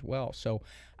houses as well. So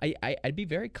I'd be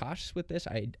very cautious with this.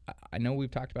 I know we've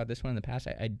talked about this one in the past.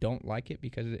 I don't like it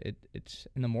because it's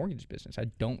in the mortgage business. I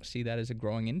don't see that as a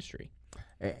growing industry.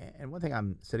 And one thing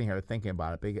I'm sitting here thinking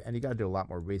about it, and you got to do a lot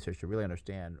more research to really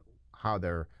understand how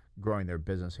they're growing their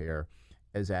business here,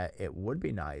 is that it would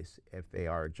be nice if they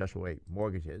are adjustable rate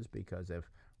mortgages, because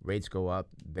if rates go up,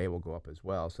 they will go up as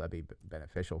well, so that'd be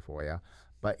beneficial for you.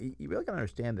 But you really got to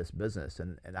understand this business,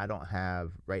 and I don't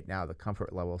have right now the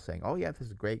comfort level saying, oh yeah, this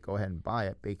is great, go ahead and buy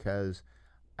it, because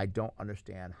I don't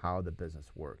understand how the business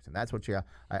works. And that's what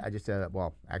I just said,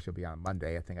 well, actually it'll be on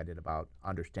Monday. I think I did about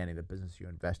understanding the business you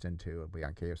invest into. It'll be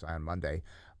on KSI on Monday.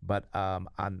 But on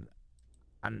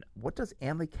what does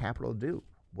Anley Capital do?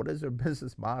 What is their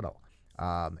business model?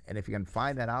 And if you can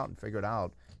find that out and figure it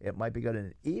out, it might be good.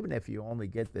 And even if you only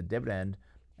get the dividend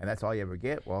and that's all you ever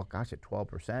get, well, gosh, at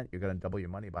 12%, you're going to double your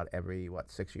money about every,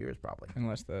 6 years probably.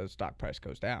 Unless the stock price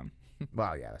goes down.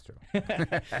 Well, yeah, that's true.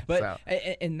 But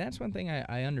and that's one thing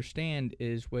I understand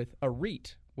is with a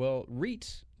REIT. Well,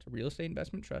 REITs, it's a real estate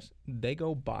investment trust, they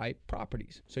go buy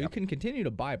properties. So you can continue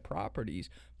to buy properties,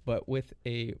 but with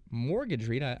a mortgage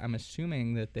REIT, I'm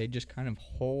assuming that they just kind of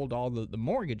hold all the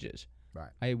mortgages. Right.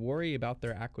 I worry about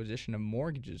their acquisition of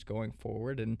mortgages going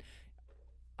forward, and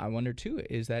I wonder too,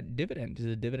 is the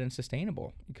dividend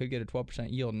sustainable? You could get a 12%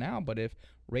 yield now, but if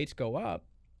rates go up,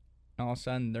 and all of a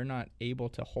sudden they're not able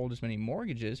to hold as many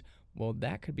mortgages, well,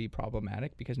 that could be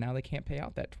problematic because now they can't pay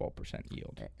out that 12%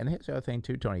 yield. And here's the other thing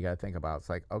too, Tony, you got to think about. It's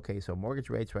like, okay, so mortgage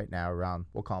rates right now are around,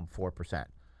 we'll call them 4%.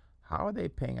 How are they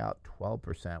paying out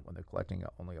 12% when they're collecting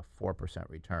only a 4%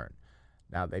 return?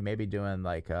 Now, they may be doing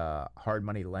like hard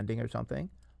money lending or something,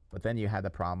 but then you have the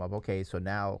problem of, okay, so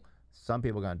now some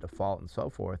people are going to default and so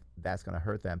forth. That's going to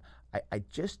hurt them. I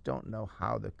just don't know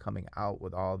how they're coming out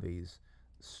with all these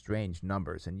strange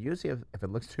numbers. And usually if it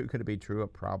looks too good to be true,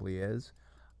 it probably is.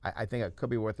 I think it could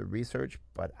be worth the research,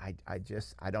 but I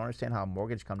don't understand how a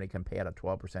mortgage company can pay out a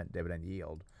 12% dividend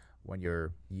yield when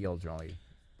your yields are only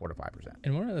 4 to 5%.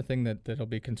 And one other thing that'll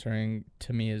be concerning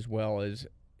to me as well is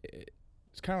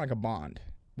it's kind of like a bond.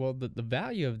 Well, the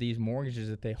value of these mortgages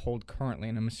that they hold currently,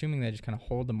 and I'm assuming they just kind of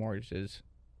hold the mortgages,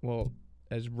 well,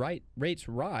 as rates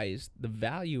rise, the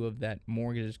value of that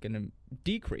mortgage is going to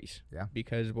decrease. Yeah.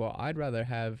 Because, well, I'd rather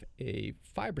have a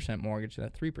 5% mortgage than a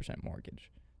 3%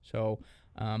 mortgage. So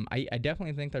I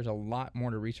definitely think there's a lot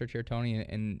more to research here, Tony.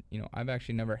 And I've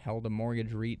actually never held a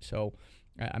mortgage REIT, so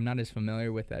I'm not as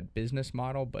familiar with that business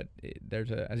model. But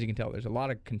as you can tell, there's a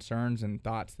lot of concerns and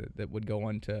thoughts that would go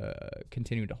into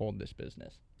continue to hold this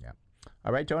business. Yeah.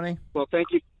 All right, Tony. Well, thank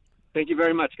you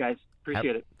very much, guys.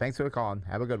 Appreciate it. Thanks for calling.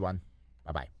 Have a good one.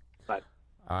 Bye-bye. Bye.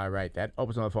 All right, that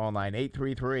opens on the phone line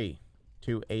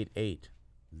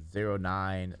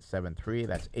 833-288-0973.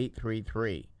 That's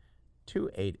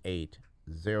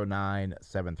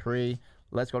 833-288-0973.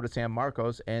 Let's go to San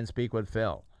Marcos and speak with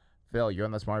Phil. Phil, you're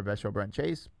on the Smart Investor Show, Brent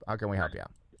Chase. How can we help you?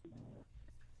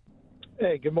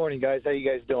 Hey, good morning, guys. How you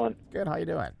guys doing? Good. How you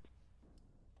doing?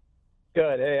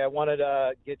 Good. Hey, I wanted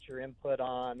to get your input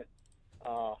on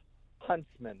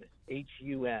Huntsman,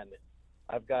 H-U-N.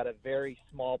 I've got a very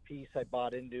small piece I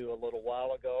bought into a little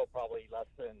while ago, probably less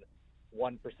than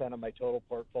 1% of my total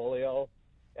portfolio,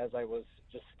 as I was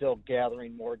just still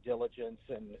gathering more diligence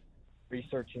and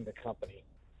researching the company.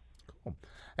 Cool.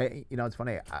 Hey, it's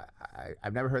funny.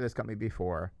 I've never heard of this company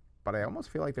before, but I almost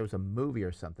feel like there was a movie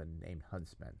or something named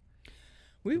Huntsman.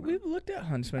 We've looked at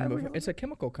Huntsman before. It's a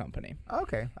chemical company.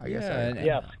 Okay, I guess.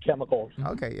 Yes, chemicals.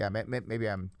 Okay, yeah, maybe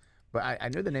I'm But I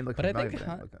knew the name looked But I familiar. think but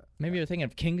I didn't look it up. maybe you're thinking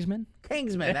of Kingsman.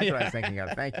 Kingsman. That's what I was thinking of.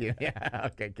 Thank you. Yeah.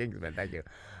 Okay. Kingsman. Thank you.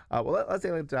 Well, let's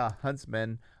take a look at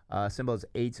Huntsman. Symbol is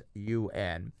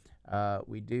HUN.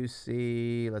 We do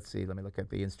see. Let's see. Let me look at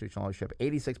the institutional ownership.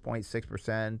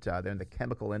 86.6%. They're in the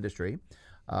chemical industry.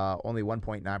 Only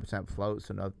 1.9% float,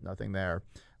 so nothing there.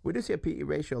 We do see a PE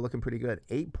ratio looking pretty good.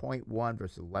 8.1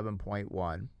 versus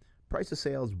 11.1. Price to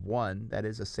sales 1. That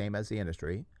is the same as the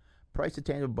industry. Price to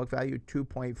tangible book value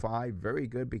 2.5, very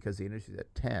good because the industry is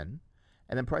at 10.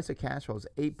 And then price to cash flow is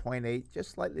 8.8,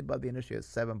 just slightly above the industry at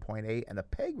 7.8. And the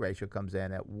PEG ratio comes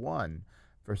in at 1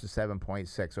 versus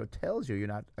 7.6. So it tells you you're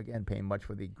not, again, paying much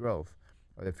for the growth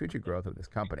or the future growth of this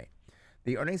company.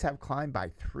 The earnings have climbed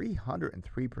by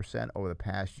 303% over the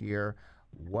past year,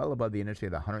 well above the industry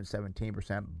at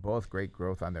 117%, both great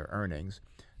growth on their earnings.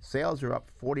 Sales are up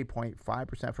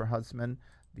 40.5% for Huntsman.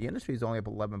 The industry is only up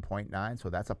 11.9, so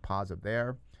that's a positive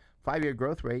there. 5-year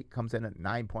growth rate comes in at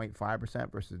 9.5%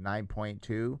 versus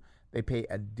 9.2. They pay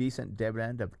a decent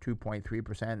dividend of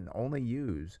 2.3% and only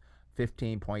use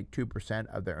 15.2%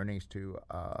 of their earnings to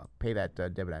pay that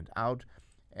dividend out.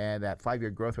 And that 5-year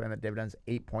growth rate on that dividend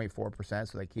is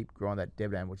 8.4%, so they keep growing that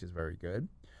dividend, which is very good.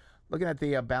 Looking at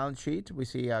the balance sheet, we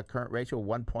see current ratio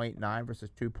 1.9 versus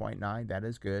 2.9. That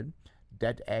is good.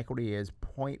 Debt to equity is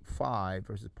 0.5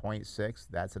 versus 0.6.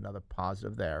 That's another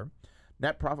positive there.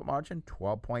 Net profit margin,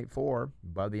 12.4,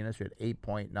 above the industry at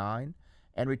 8.9.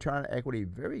 And return on equity,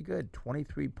 very good,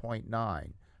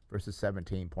 23.9 versus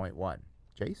 17.1.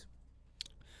 Chase?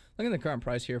 Look at the current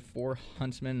price here for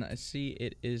Huntsman. I see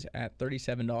it is at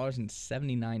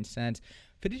 $37.79.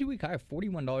 52-week high of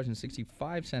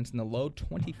 $41.65 and the low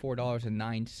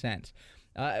 $24.09.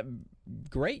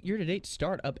 Great year-to-date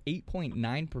start, up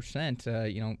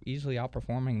 8.9%. Easily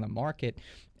outperforming the market.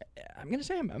 I'm going to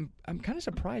say I'm kind of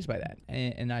surprised by that,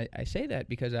 and I say that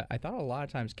because I thought a lot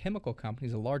of times chemical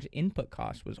companies, a large input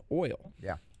cost was oil.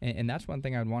 Yeah. And that's one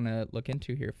thing I'd want to look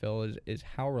into here, Phil, is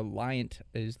how reliant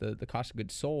is the cost of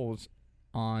goods sold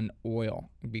on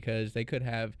oil, because they could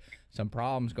have some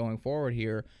problems going forward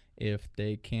here if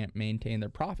they can't maintain their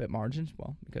profit margins,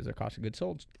 well, because their cost of goods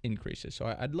sold increases.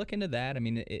 So I'd look into that. I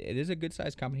mean, it is a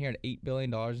good-sized company here at $8 billion,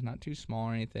 not too small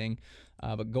or anything.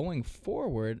 But going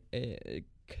forward, it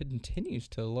continues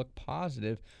to look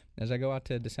positive. As I go out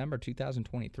to December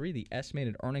 2023, the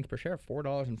estimated earnings per share of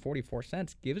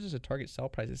 $4.44 gives us a target sell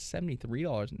price of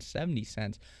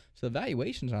 $73.70. So the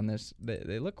valuations on this,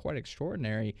 they look quite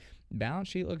extraordinary. Balance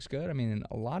sheet looks good. I mean,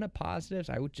 a lot of positives.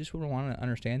 I would want to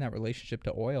understand that relationship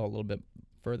to oil a little bit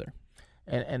further.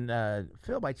 And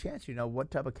Phil, by chance, you know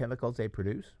what type of chemicals they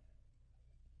produce?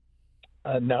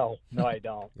 No, I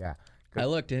don't. Yeah. I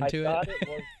looked into I thought it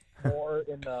was more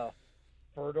in the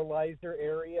fertilizer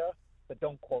area, but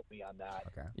don't quote me on that.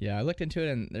 Okay. Yeah, I looked into it,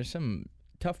 and there's some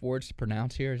tough words to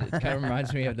pronounce here. It kind of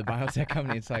reminds me of the biotech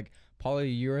company. It's like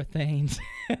polyurethanes.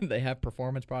 They have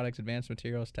performance products, advanced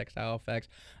materials, textile effects.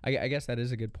 I guess that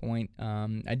is a good point.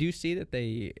 I do see that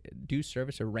they do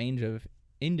service a range of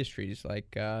industries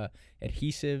like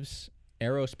adhesives,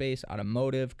 aerospace,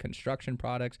 automotive, construction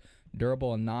products,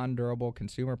 durable and non-durable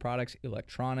consumer products,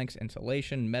 electronics,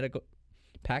 insulation, medical,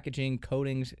 packaging,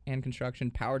 coatings and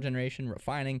construction, power generation,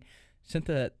 refining,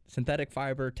 synthetic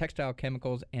fiber, textile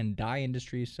chemicals, and dye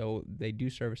industries. So they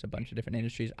do service a bunch of different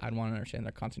industries. I'd want to understand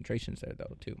their concentrations there,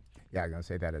 though, too. Yeah, I'm going to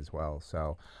say that as well.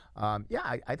 So, I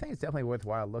think it's definitely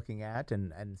worthwhile looking at.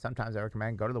 And sometimes I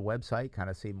recommend go to the website,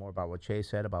 kind of see more about what Chase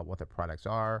said about what the products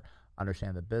are,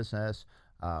 understand the business,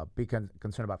 be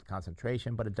concerned about the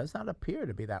concentration. But it does not appear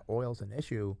to be that oil's an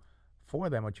issue for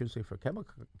them, which usually for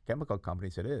chemical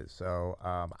companies it is. So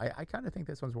I kind of think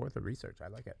this one's worth the research. I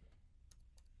like it.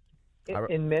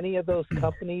 In many of those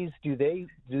companies, do they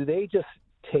just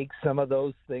take some of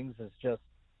those things as just,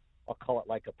 I'll call it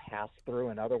like a pass through?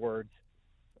 In other words,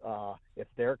 if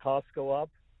their costs go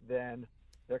up, then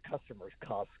their customers'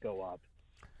 costs go up,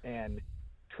 and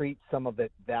treat some of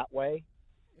it that way?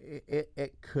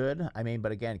 It could. I mean,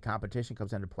 but again, competition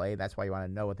comes into play. That's why you want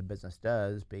to know what the business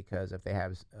does, because if they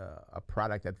have a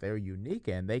product that they're unique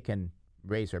in, they can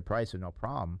raise their price with no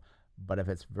problem. But if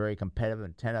it's very competitive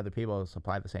and 10 other people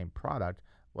supply the same product,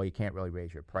 well, you can't really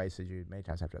raise your prices. You many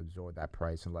times have to absorb that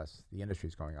price unless the industry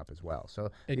is going up as well.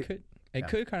 So it could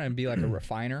kind of be like a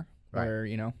refiner, Right.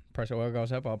 where price of oil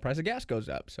goes up, while price of gas goes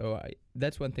up. So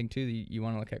that's one thing too that you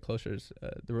want to look at closer is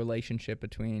the relationship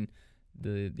between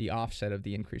the offset of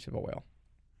the increase of oil.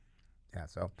 Yeah.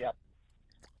 So. Yep.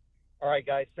 All right,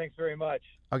 guys. Thanks very much.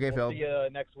 Okay, We'll Phil. see you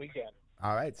next weekend.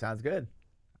 All right. Sounds good.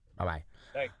 Bye-bye.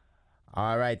 Thanks.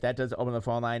 All right, that does open the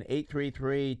phone line,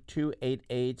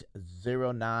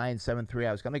 833-288-0973.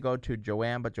 I was going to go to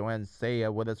Joanne, but Joanne, stay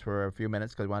with us for a few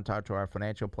minutes because we want to talk to our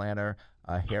financial planner,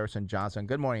 Harrison Johnson.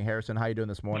 Good morning, Harrison. How are you doing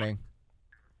this morning?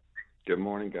 Good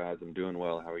morning, guys. I'm doing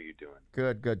well. How are you doing?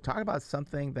 Good, good. Talk about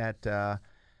something that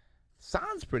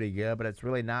sounds pretty good, but it's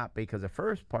really not, because the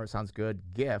first part sounds good,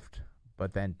 gift,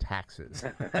 but then taxes.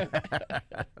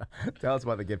 Tell us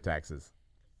about the gift taxes.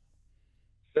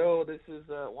 So this is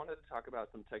wanted to talk about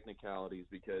some technicalities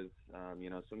because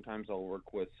sometimes I'll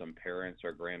work with some parents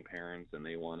or grandparents and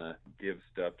they want to give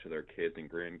stuff to their kids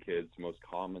and grandkids. Most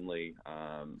commonly,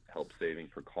 help saving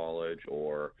for college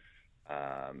or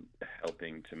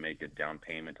helping to make a down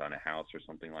payment on a house or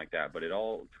something like that. But it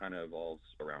all kind of evolves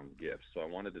around gifts. So I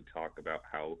wanted to talk about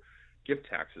how gift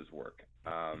taxes work.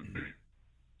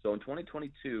 So in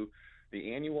 2022.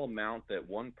 The annual amount that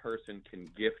one person can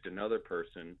gift another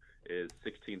person is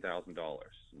 $16,000.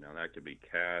 Now, that could be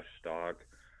cash, stock,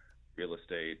 real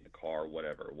estate, a car,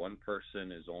 whatever. One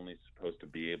person is only supposed to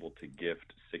be able to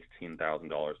gift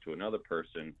 $16,000 to another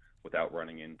person without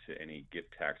running into any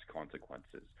gift tax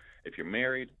consequences. If you're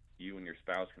married, you and your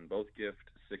spouse can both gift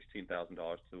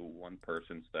 $16,000 to one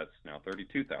person, so that's now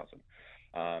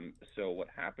 $32,000. So what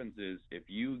happens is if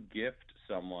you gift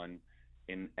someone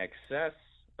in excess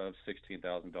of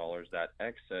 $16,000, that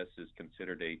excess is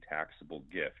considered a taxable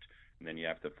gift. And then you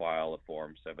have to file a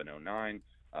Form 709,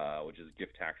 which is a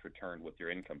gift tax return with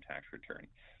your income tax return.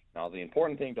 Now, the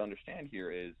important thing to understand here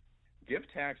is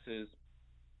gift taxes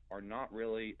are not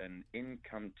really an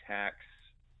income tax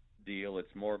deal.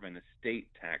 It's more of an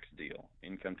estate tax deal.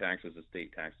 Income taxes,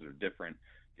 estate taxes are different.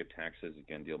 Gift taxes,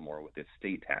 again, deal more with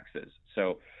estate taxes.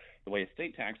 So the way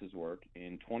estate taxes work,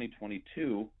 in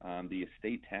 2022, the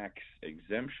estate tax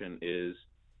exemption is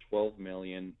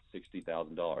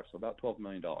 $12,060,000, so about $12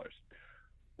 million.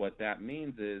 What that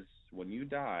means is when you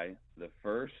die, the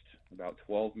first about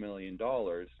 $12 million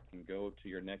can go to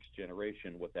your next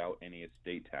generation without any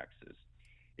estate taxes.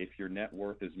 If your net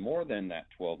worth is more than that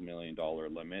 $12 million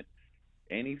limit,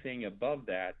 anything above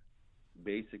that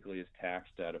basically is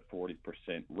taxed at a 40%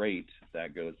 rate.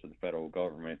 That goes to the federal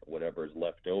government. Whatever is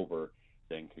left over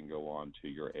then can go on to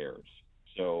your heirs.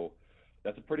 So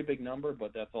that's a pretty big number,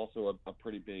 but that's also a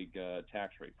pretty big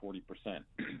tax rate, 40%,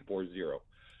 40.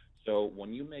 So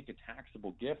when you make a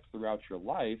taxable gift throughout your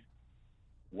life,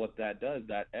 what that does,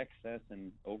 that excess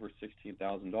and over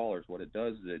 $16,000, what it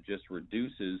does is it just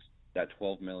reduces that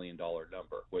 $12 million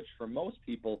number, which for most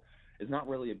people is not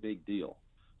really a big deal.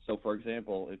 So, for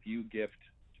example, if you gift,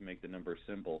 to make the number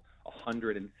simple,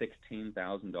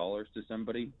 $116,000 to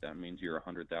somebody, that means you're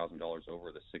 $100,000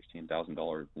 over the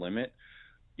 $16,000 limit.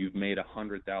 You've made a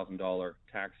 $100,000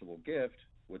 taxable gift,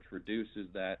 which reduces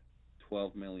that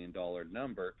 $12 million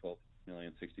number,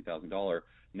 $12,060,000,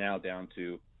 now down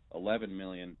to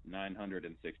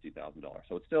 $11,960,000.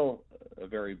 So it's still a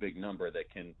very big number that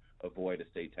can avoid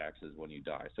estate taxes when you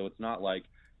die. So it's not like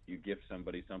you gift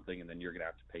somebody something and then you're going to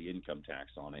have to pay income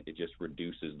tax on it. It just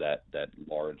reduces that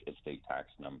large estate tax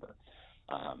number.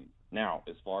 Now,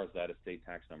 as far as that estate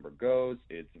tax number goes,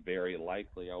 it's very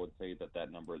likely, I would say,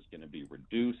 that number is going to be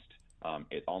reduced.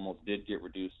 It almost did get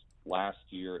reduced last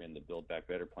year in the Build Back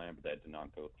Better plan, but that did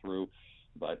not go through.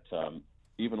 But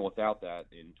even without that,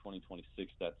 in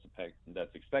 2026,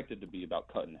 that's expected to be about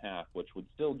cut in half, which would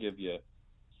still give you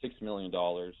 $6 million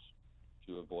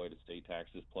to avoid estate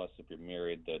taxes. Plus, if you're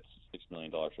married, that's $6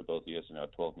 million for both of you, so now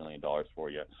 $12 million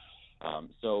for you.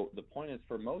 So the point is,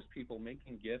 for most people,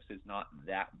 making gifts is not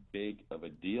that big of a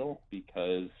deal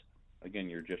because, again,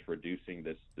 you're just reducing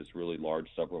this really large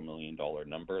several million dollar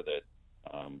number that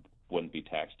wouldn't be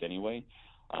taxed anyway.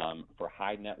 For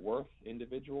high net worth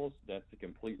individuals, that's a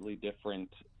completely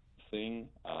different thing,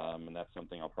 and that's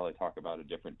something I'll probably talk about a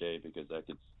different day because that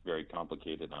gets very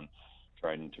complicated on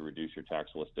trying to reduce your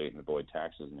taxable estate and avoid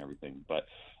taxes and everything. But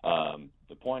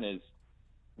the point is,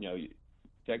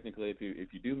 technically,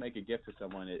 if you do make a gift to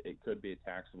someone, it could be a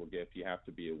taxable gift. You have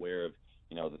to be aware of,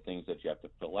 the things that you have to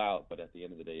fill out. But at the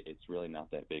end of the day, it's really not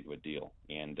that big of a deal.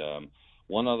 And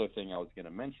one other thing I was going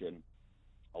to mention,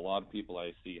 a lot of people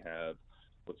I see have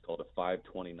what's called a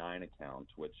 529 account,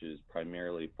 which is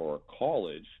primarily for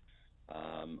college,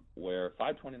 where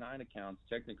 529 accounts,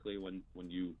 technically,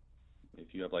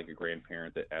 if you have like a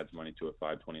grandparent that adds money to a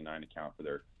 529 account for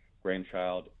their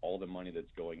grandchild, all the money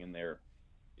that's going in there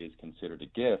is considered a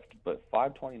gift. But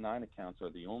 529 accounts are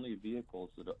the only vehicles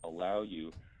that allow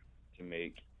you to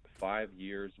make 5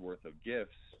 years worth of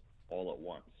gifts all at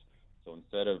once. So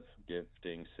instead of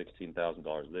gifting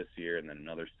 $16,000 this year and then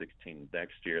another 16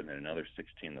 next year and then another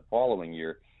 16 the following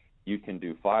year, you can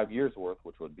do 5 years worth,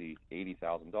 which would be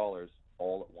 $80,000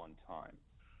 all at one time.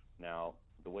 Now,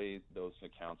 the way those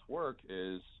accounts work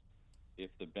is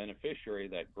if the beneficiary,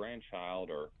 that grandchild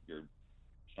or your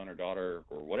son or daughter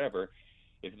or whatever,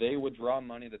 if they withdraw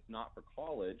money that's not for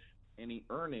college, any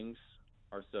earnings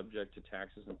are subject to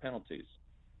taxes and penalties.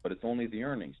 But it's only the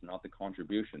earnings, not the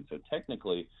contribution. So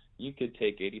technically, you could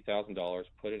take $80,000,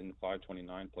 put it in the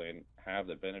 529 plan, have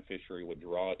the beneficiary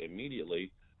withdraw it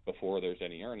immediately before there's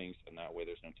any earnings, and that way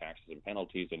there's no taxes and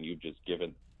penalties, and you've just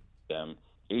given them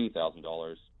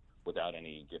 $80,000 without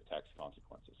any gift tax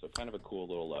consequences. So kind of a cool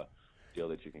little deal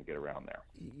that you can get around there.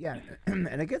 Yeah, and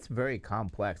it gets very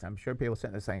complex. I'm sure people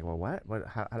sitting there saying, well, what?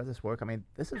 How does this work? I mean,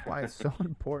 this is why it's so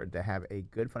important to have a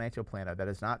good financial planner that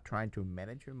is not trying to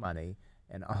manage your money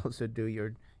and also do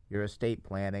your estate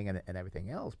planning and everything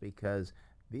else, because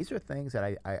these are things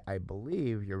that I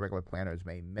believe your regular planners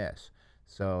may miss.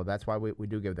 So that's why we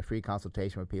do give the free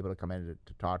consultation with people to come in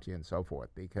to talk to you and so forth,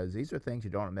 because these are things you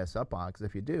don't want to mess up on, because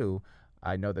if you do,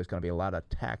 I know there's going to be a lot of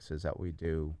taxes that we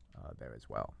do there as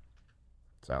well.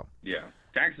 So yeah,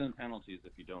 taxes and penalties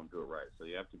if you don't do it right. So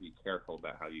you have to be careful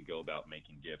about how you go about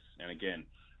making gifts. And again,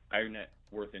 higher net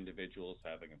worth individuals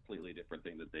have a completely different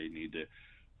thing that they need to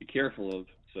be careful of.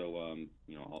 So,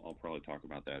 I'll probably talk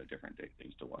about that at a different day,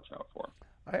 things to watch out for.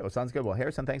 All right, well, sounds good. Well,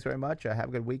 Harrison, thanks very much. Have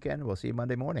a good weekend. We'll see you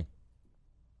Monday morning.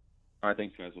 All right,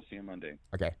 thanks, guys. We'll see you Monday.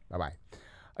 Okay, bye-bye.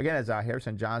 Again, it's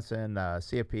Harrison Johnson,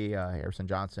 CFP Harrison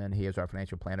Johnson. He is our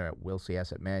financial planner at Wilsey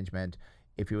Asset Management.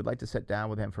 If you would like to sit down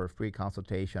with him for a free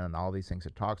consultation on all these things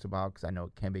it talks about, because I know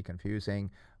it can be confusing,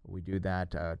 we do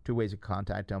that. Two ways to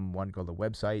contact him. One, go to the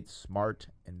website,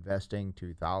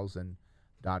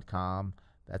 smartinvesting2000.com.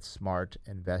 That's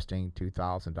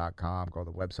smartinvesting2000.com. Go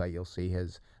to the website. You'll see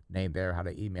his name there, how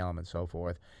to email him, and so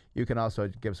forth. You can also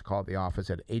give us a call at the office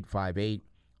at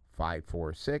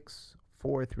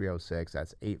 858-546-4306.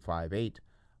 That's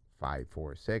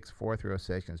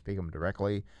 858-546-4306. And speak to him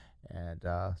directly and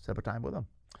set up a time with him.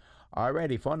 All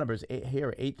righty, phone number is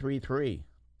here,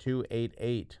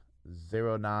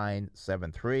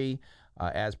 833-288-0973.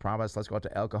 As promised, let's go out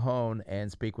to El Cajon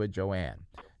and speak with Joanne.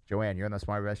 Joanne, you're on the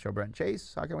Smart Invest Show, Brent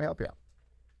Chase. How can we help you?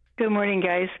 Good morning,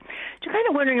 guys. Just kind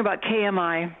of wondering about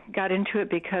KMI. Got into it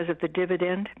because of the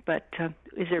dividend, but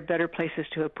is there better places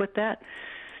to have put that?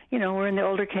 We're in the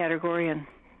older category and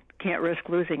can't risk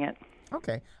losing it.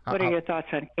 Okay. What are your thoughts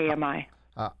on KMI?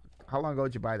 How long ago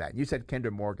did you buy that? You said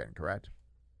Kinder Morgan, correct?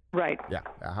 Right. Yeah.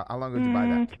 How long ago did you buy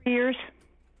that? 3 years.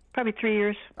 Probably 3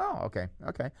 years. Oh, okay.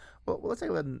 Well, let's take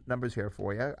a little numbers here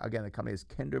for you. Again, the company is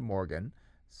Kinder Morgan,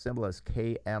 symbol is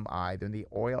KMI. They're in the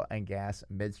oil and gas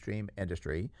midstream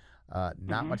industry.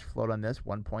 Not much float on this,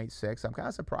 1.6. I'm kind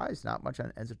of surprised, not much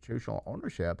on institutional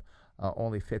ownership,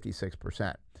 only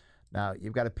 56%. Now,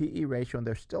 you've got a PE ratio, and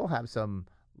they still have some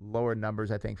lower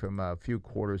numbers, I think, from a few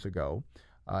quarters ago.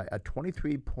 A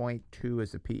 23.2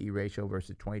 is the PE ratio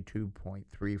versus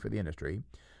 22.3 for the industry.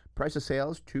 Price of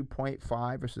sales,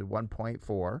 2.5 versus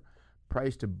 1.4.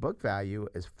 Price to book value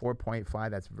is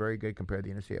 4.5. That's very good compared to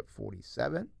the industry at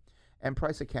 47. And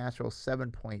price of cash flow,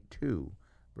 7.2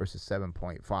 versus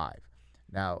 7.5.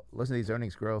 Now, listen to these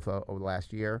earnings growth over the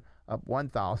last year, up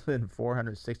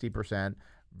 1,460%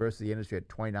 versus the industry at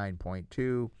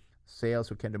 29.2. Sales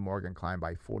for Kinder Morgan climbed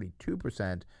by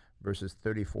 42% versus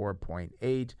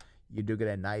 34.8. You do get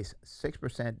a nice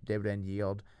 6% dividend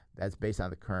yield. That's based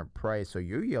on the current price. So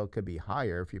your yield could be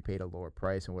higher if you paid a lower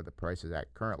price than what the price is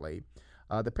at currently.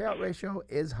 The payout ratio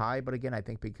is high, but again, I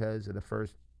think because of the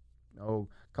first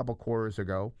couple quarters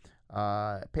ago,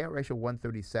 payout ratio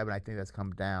 137, I think that's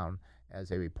come down as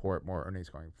they report more earnings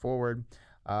going forward.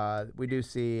 We do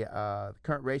see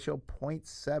current ratio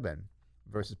 0.7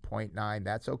 versus 0.9.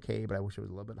 That's okay, but I wish it was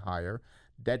a little bit higher.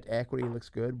 Debt to equity looks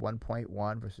good,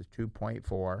 1.1 versus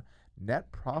 2.4.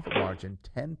 Net profit margin,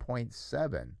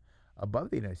 10.7, above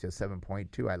the industry of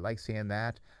 7.2. I like seeing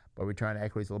that, but return on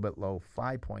equity is a little bit low,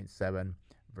 5.7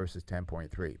 versus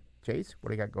 10.3. Chase, what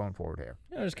do you got going forward here?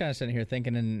 I was kind of sitting here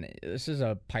thinking, and this is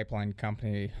a pipeline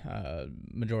company.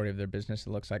 Majority of their business, it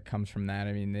looks like, comes from that.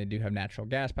 I mean, they do have natural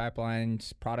gas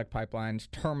pipelines, product pipelines,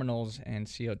 terminals, and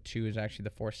CO2 is actually the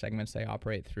four segments they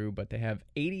operate through. But they have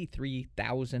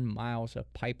 83,000 miles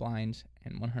of pipelines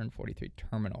and 143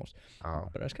 terminals. Oh.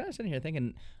 But I was kind of sitting here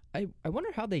thinking, I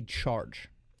wonder how they charge.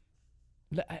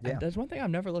 That's one thing I've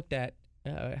never looked at.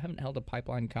 I haven't held a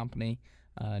pipeline company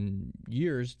in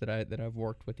years that I've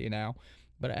worked with you now,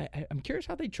 but I'm curious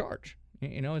how they charge.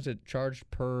 Is it charged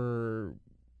per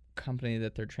company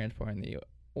that they're transporting the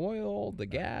oil, the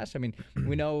gas? I mean,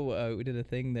 we know we did a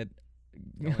thing that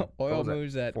oil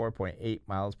moves at 4.8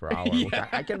 miles per hour. Yeah. Which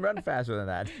I can run faster than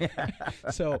that.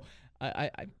 So I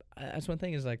that's one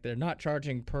thing is like they're not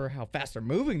charging per how fast they're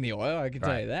moving the oil. I can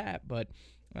tell you that. But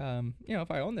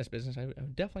if I own this business, I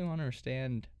would definitely want to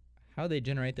understand how they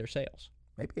generate their sales.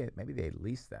 Maybe they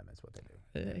lease them. Is what they do.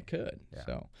 It could. Yeah.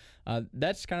 So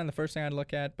that's kind of the first thing I'd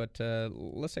look at. But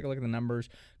let's take a look at the numbers.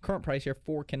 Current price here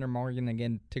for Kinder Morgan,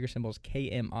 again, ticker symbol is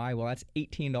KMI. Well, that's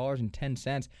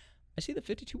 $18.10. I see the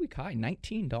 52-week high,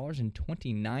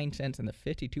 $19.29, and the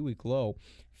 52-week low,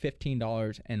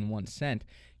 $15.01.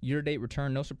 Year-to-date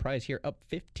return, no surprise here, up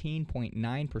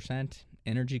 15.9%.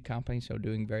 Energy company, so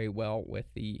doing very well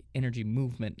with the energy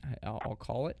movement, I'll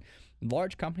call it.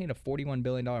 Large company at a $41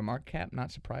 billion market cap,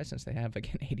 not surprised since they have,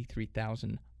 again,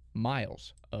 83,000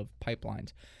 miles of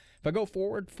pipelines. If I go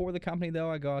forward for the company,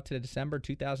 though, I go out to December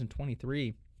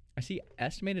 2023, I see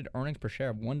estimated earnings per share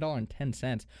of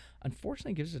 $1.10.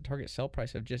 Unfortunately, it gives us a target sell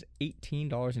price of just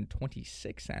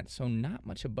 $18.26, so not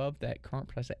much above that current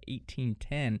price at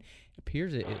 $18.10. It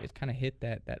appears it kind of hit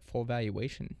that full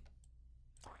valuation.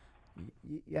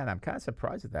 Yeah, and I'm kind of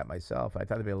surprised at that myself. I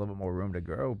thought there'd be a little bit more room to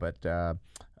grow, but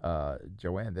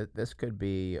Joanne, this could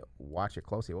be, watch it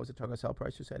closely. What was the target sell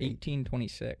price you said?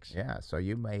 $18.26. Yeah, so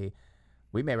we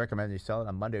may recommend you sell it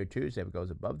on Monday or Tuesday if it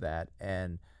goes above that.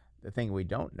 And the thing we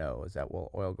don't know is that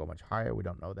will oil go much higher? We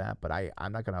don't know that, but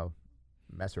I'm not going to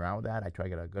mess around with that. I try to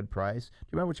get a good price. Do you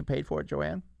remember what you paid for it,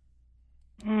 Joanne?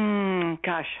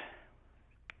 Gosh.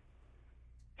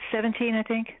 17, I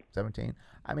think. 17.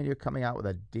 I mean, you're coming out with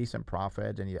a decent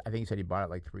profit, and I think you said you bought it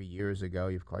like 3 years ago.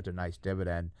 You've collected a nice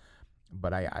dividend,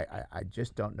 but I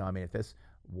just don't know. I mean, if this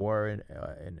war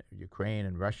in Ukraine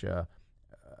and Russia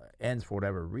ends for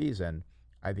whatever reason,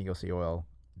 I think you'll see oil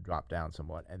drop down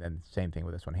somewhat, and then same thing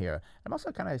with this one here. I'm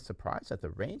also kind of surprised that the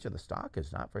range of the stock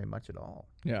is not very much at all.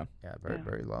 Yeah. Yeah,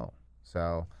 very low.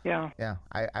 So yeah,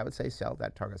 I would say sell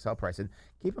that target sell price, and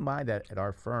keep in mind that at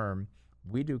our firm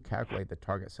we do calculate the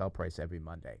target sell price every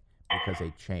Monday because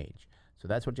they change. So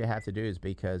that's what you have to do, is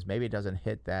because maybe it doesn't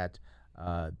hit that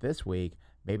this week,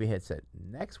 maybe it hits it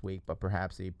next week, but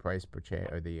perhaps the price per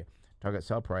or the target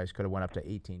sell price could have went up to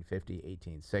 $18.50,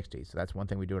 $18.60. So that's one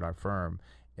thing we do at our firm,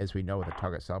 is we know what the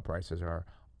target sell prices are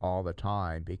all the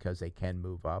time, because they can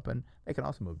move up and they can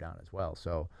also move down as well.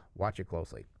 So watch it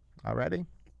closely. All righty?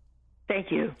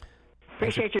 Thank you.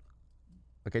 Appreciate you.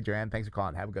 Okay, Joanne, thanks for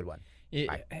calling. Have a good one.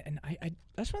 Yeah, and I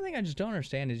that's one thing I just don't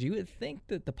understand is you would think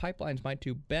that the pipelines might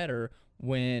do better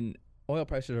when oil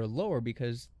prices are lower,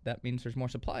 because that means there's more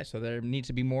supply, so there needs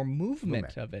to be more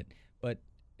movement of it. But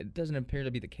it doesn't appear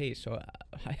to be the case. So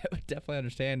I would definitely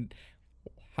understand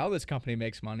how this company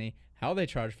makes money, how they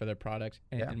charge for their products,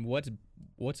 and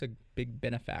what's a big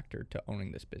benefactor to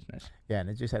owning this business. Yeah, and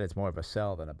as you said, it's more of a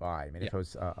sell than a buy. I mean, if it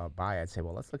was a buy, I'd say,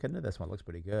 well, let's look into this one. It looks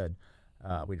pretty good.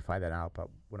 We'd find that out, but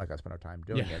we're not going to spend our time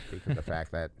doing it because of the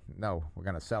fact that, no, we're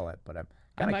going to sell it. But I'm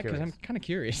kind of curious. I'm kind of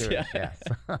curious. Yes.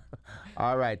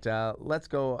 All right, let's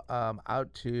go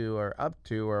out to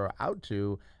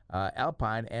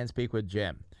Alpine and speak with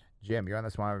Jim. Jim, you're on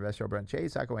the Smart Investor, Brent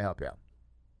Chase. How can we help you?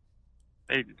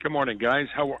 Hey, good morning, guys.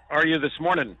 How are you this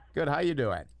morning? Good. How you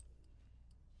doing?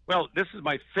 Well, this is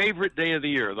my favorite day of the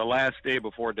year, the last day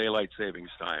before daylight savings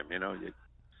time. You know, you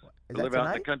live out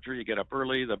in the country, you get up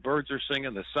early, the birds are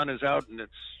singing, the sun is out, and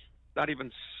it's not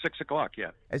even 6 o'clock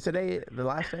yet. Is today the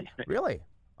last day? Really?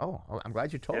 Oh, I'm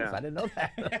glad you told us. I didn't know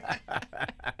that.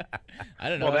 I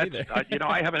didn't know either.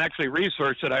 I haven't actually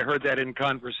researched it. I heard that in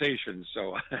conversation.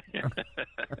 So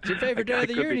it's your favorite day of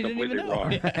the year, and you didn't even know.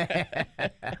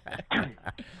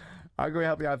 How can we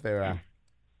help you out there?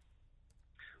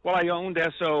 Well, I owned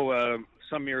Esso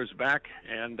some years back,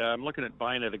 and I'm looking at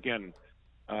buying it again.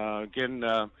 Looking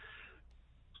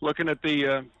at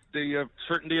the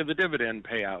certainty of the dividend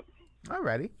payout. All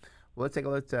righty. Well, let's take a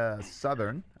look at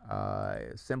Southern.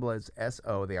 Symbol is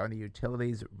SO. They are in the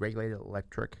utilities regulated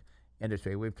electric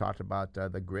industry. We've talked about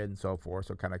the grid and so forth,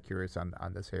 so kind of curious on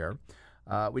this here.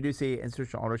 We do see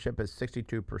institutional ownership is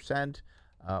 62%.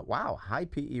 Wow, high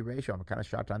PE ratio. I'm kind of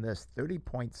shocked on this.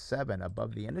 30.7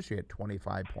 above the industry at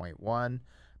 25.1.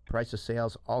 Price to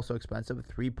sales also expensive,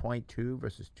 3.2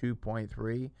 versus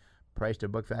 2.3. Price to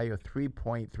book value of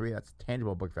 3.3. That's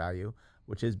tangible book value,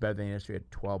 which is better than the industry at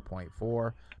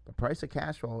 12.4. But price to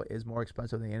cash flow is more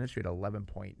expensive than the industry at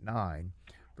 11.9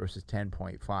 versus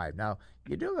 10.5. Now,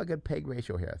 you do have a good PEG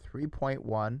ratio here,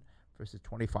 3.1 versus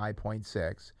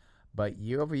 25.6. But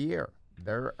year over year,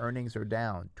 their earnings are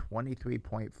down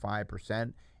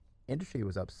 23.5%. Industry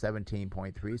was up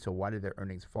 17.3. So why did their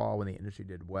earnings fall when the industry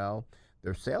did well?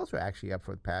 Their sales were actually up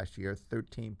for the past year,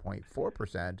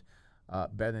 13.4%,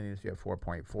 better than the industry at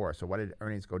 4.4. So why did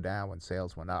earnings go down when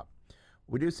sales went up?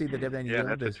 We do see the dividend yield.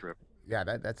 That's a trip. Yeah,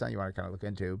 that's something you want to kind of look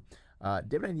into.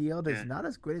 Dividend yield is not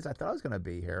as great as I thought it was going to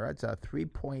be here. It's a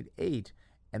 3.8,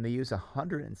 and they use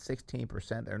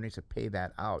 116% earnings to pay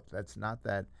that out. That's not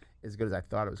that as good as I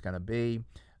thought it was going to be.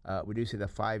 We do see the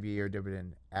 5-year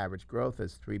dividend average growth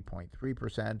is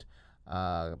 3.3%.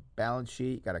 Balance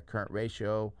sheet got a current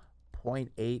ratio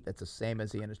 0.8. That's the same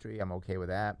as the industry. I'm okay with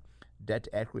that. Debt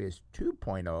to equity is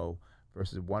 2.0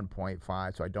 versus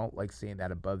 1.5. So I don't like seeing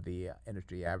that above the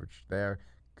industry average there.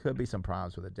 Could be some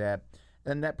problems with the debt.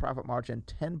 And net profit margin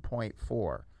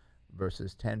 10.4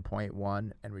 versus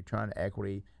 10.1, and return on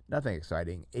equity, nothing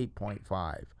exciting,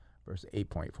 8.5 versus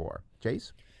 8.4.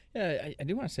 Chase? Yeah, I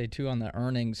do want to say, too, on the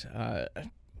earnings,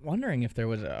 wondering if there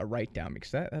was a write-down, because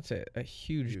that's a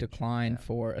huge decline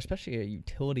for especially a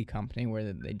utility company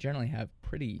where they generally have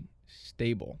pretty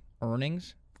stable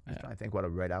earnings. I'm trying to think what a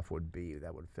write-off would be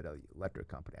that would fit an electric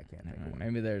company. I can't think of one.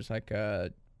 Maybe there's like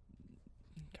a,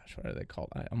 gosh, what are they called?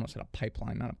 I almost said a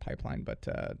pipeline, not a pipeline, but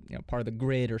part of the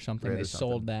grid or something. They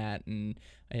sold that, and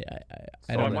I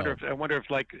don't know. I wonder if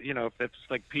like if it's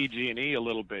like PG&E a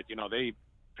little bit. They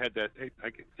had that. I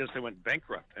guess they went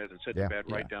bankrupt. Had such a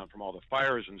bad write down from all the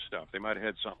fires and stuff. They might have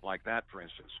had something like that, for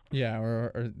instance. Yeah,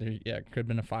 or there, it could have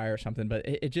been a fire or something. But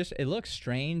it looks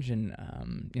strange and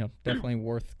definitely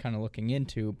worth kind of looking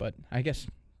into. But I guess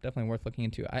definitely worth looking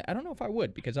into. I don't know if I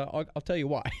would, because I'll tell you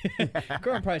why.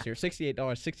 Current price here,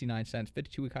 $68.69.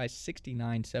 52-week high,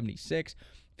 $69.76.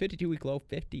 52-week low,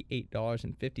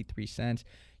 $58.53.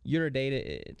 Year to date,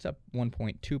 it's up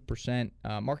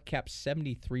 1.2%. Market cap,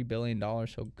 $73 billion,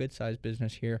 so good-sized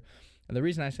business here. And the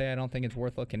reason I say I don't think it's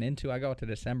worth looking into, I go to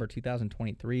December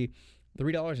 2023.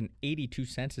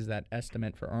 $3.82 is that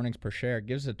estimate for earnings per share. It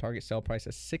gives us a target sell price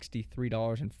of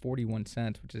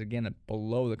 $63.41, which is, again,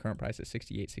 below the current price of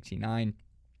 $68.69.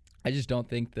 I just don't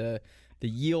think the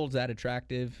yield's that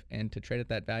attractive, and to trade at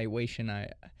that valuation,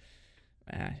 it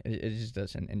just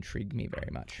doesn't intrigue me very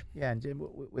much. Yeah, and Jim,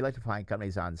 we like to find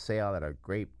companies on sale that are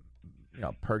great,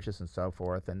 purchase and so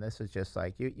forth. And this is just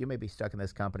like you may be stuck in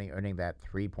this company earning that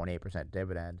 3.8%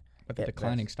 dividend with a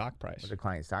declining stock price. With a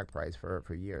declining stock price for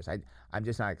years. I'm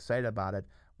just not excited about it.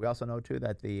 We also know too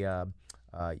that the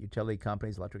utility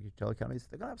companies, electric utility companies,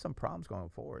 they're gonna have some problems going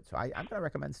forward. So I'm gonna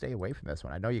recommend stay away from this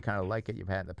one. I know you kind of like it. You've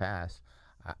had it in the past.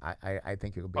 I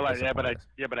think you'll be. Well, but I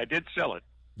did sell it.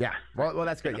 Yeah, well,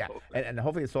 that's good. Yeah, and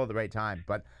hopefully it's sold at the right time.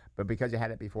 But because you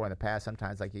had it before in the past,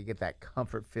 sometimes like you get that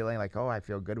comfort feeling, like I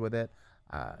feel good with it.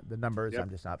 The numbers, I'm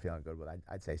just not feeling good with.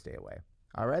 I'd say stay away.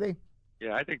 Already?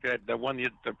 Yeah, I think that the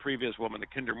previous woman, the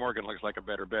Kinder Morgan, looks like a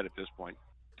better bet at this point.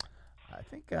 I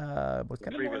think what's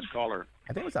the previous caller.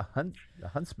 I think it was the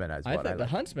Huntsman. I think the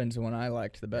Huntsman's the one I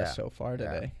liked the best so far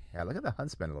today. Yeah, look at the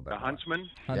Huntsman a little bit. The Huntsman.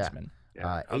 Huntsman.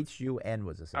 Yeah. HUN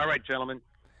was the same. All right, gentlemen.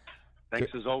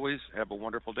 Thanks as always. Have a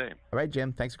wonderful day. All right,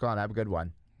 Jim. Thanks for calling. Have a good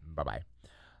one. Bye-bye.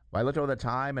 Well, I looked over the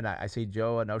time, and I see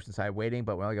Joe in Oceanside waiting,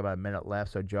 but we only got about a minute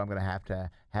left. So, Joe, I'm going to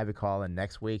have you call in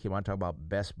next week. You want to talk about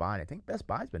Best Buy. And I think Best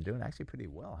Buy's been doing actually pretty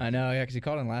well. I know, because he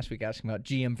called in last week asking about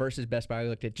GM versus Best Buy. We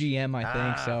looked at GM, I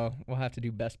think, so we'll have to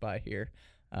do Best Buy here.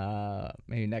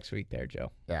 Maybe next week there,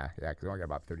 Joe. Yeah, because we only got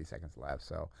about 30 seconds left.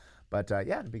 So, but,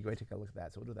 it'd be great to take a look at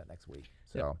that. So we'll do that next week.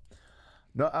 So. Yep.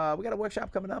 No, we got a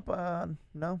workshop coming up.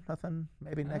 No, nothing.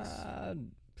 Maybe next.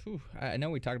 I know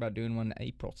we talked about doing one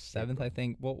April 7th. I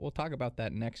think we'll talk about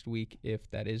that next week if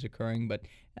that is occurring. But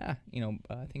I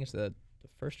think it's the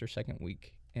first or second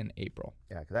week in April.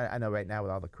 Yeah, because I know right now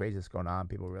with all the craziness going on,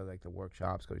 people really like the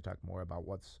workshops because we talk more about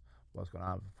what's going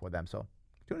on for them. So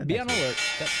tune in. Be on alert.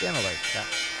 Be on alert. Yeah.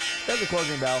 There's the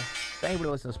closing bell. Thank you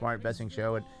for listening to Smart Investing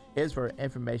Show. It is for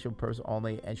information purposes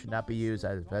only and should not be used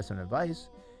as investment advice.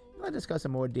 If you want to discuss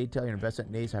in more detail your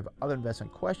investment needs or have other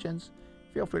investment questions,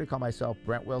 feel free to call myself,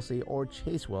 Brent Wilsey, or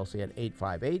Chase Wilsey at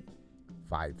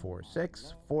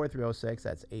 858-546-4306.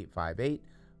 That's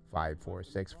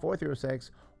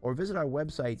 858-546-4306. Or visit our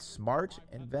website,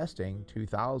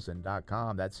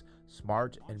 smartinvesting2000.com. That's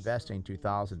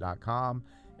smartinvesting2000.com.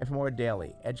 And for more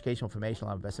daily educational information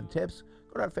on investment tips,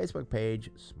 go to our Facebook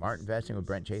page, Smart Investing with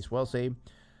Brent Chase Wilsey.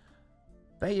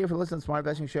 Thank you for listening to the Smart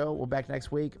Investing Show. We'll be back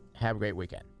next week. Have a great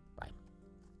weekend. Bye.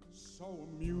 So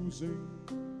amusing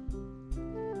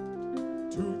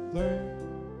to think that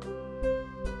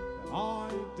I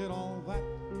did all that,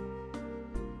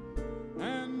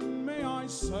 and may I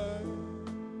say,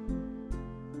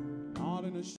 not in a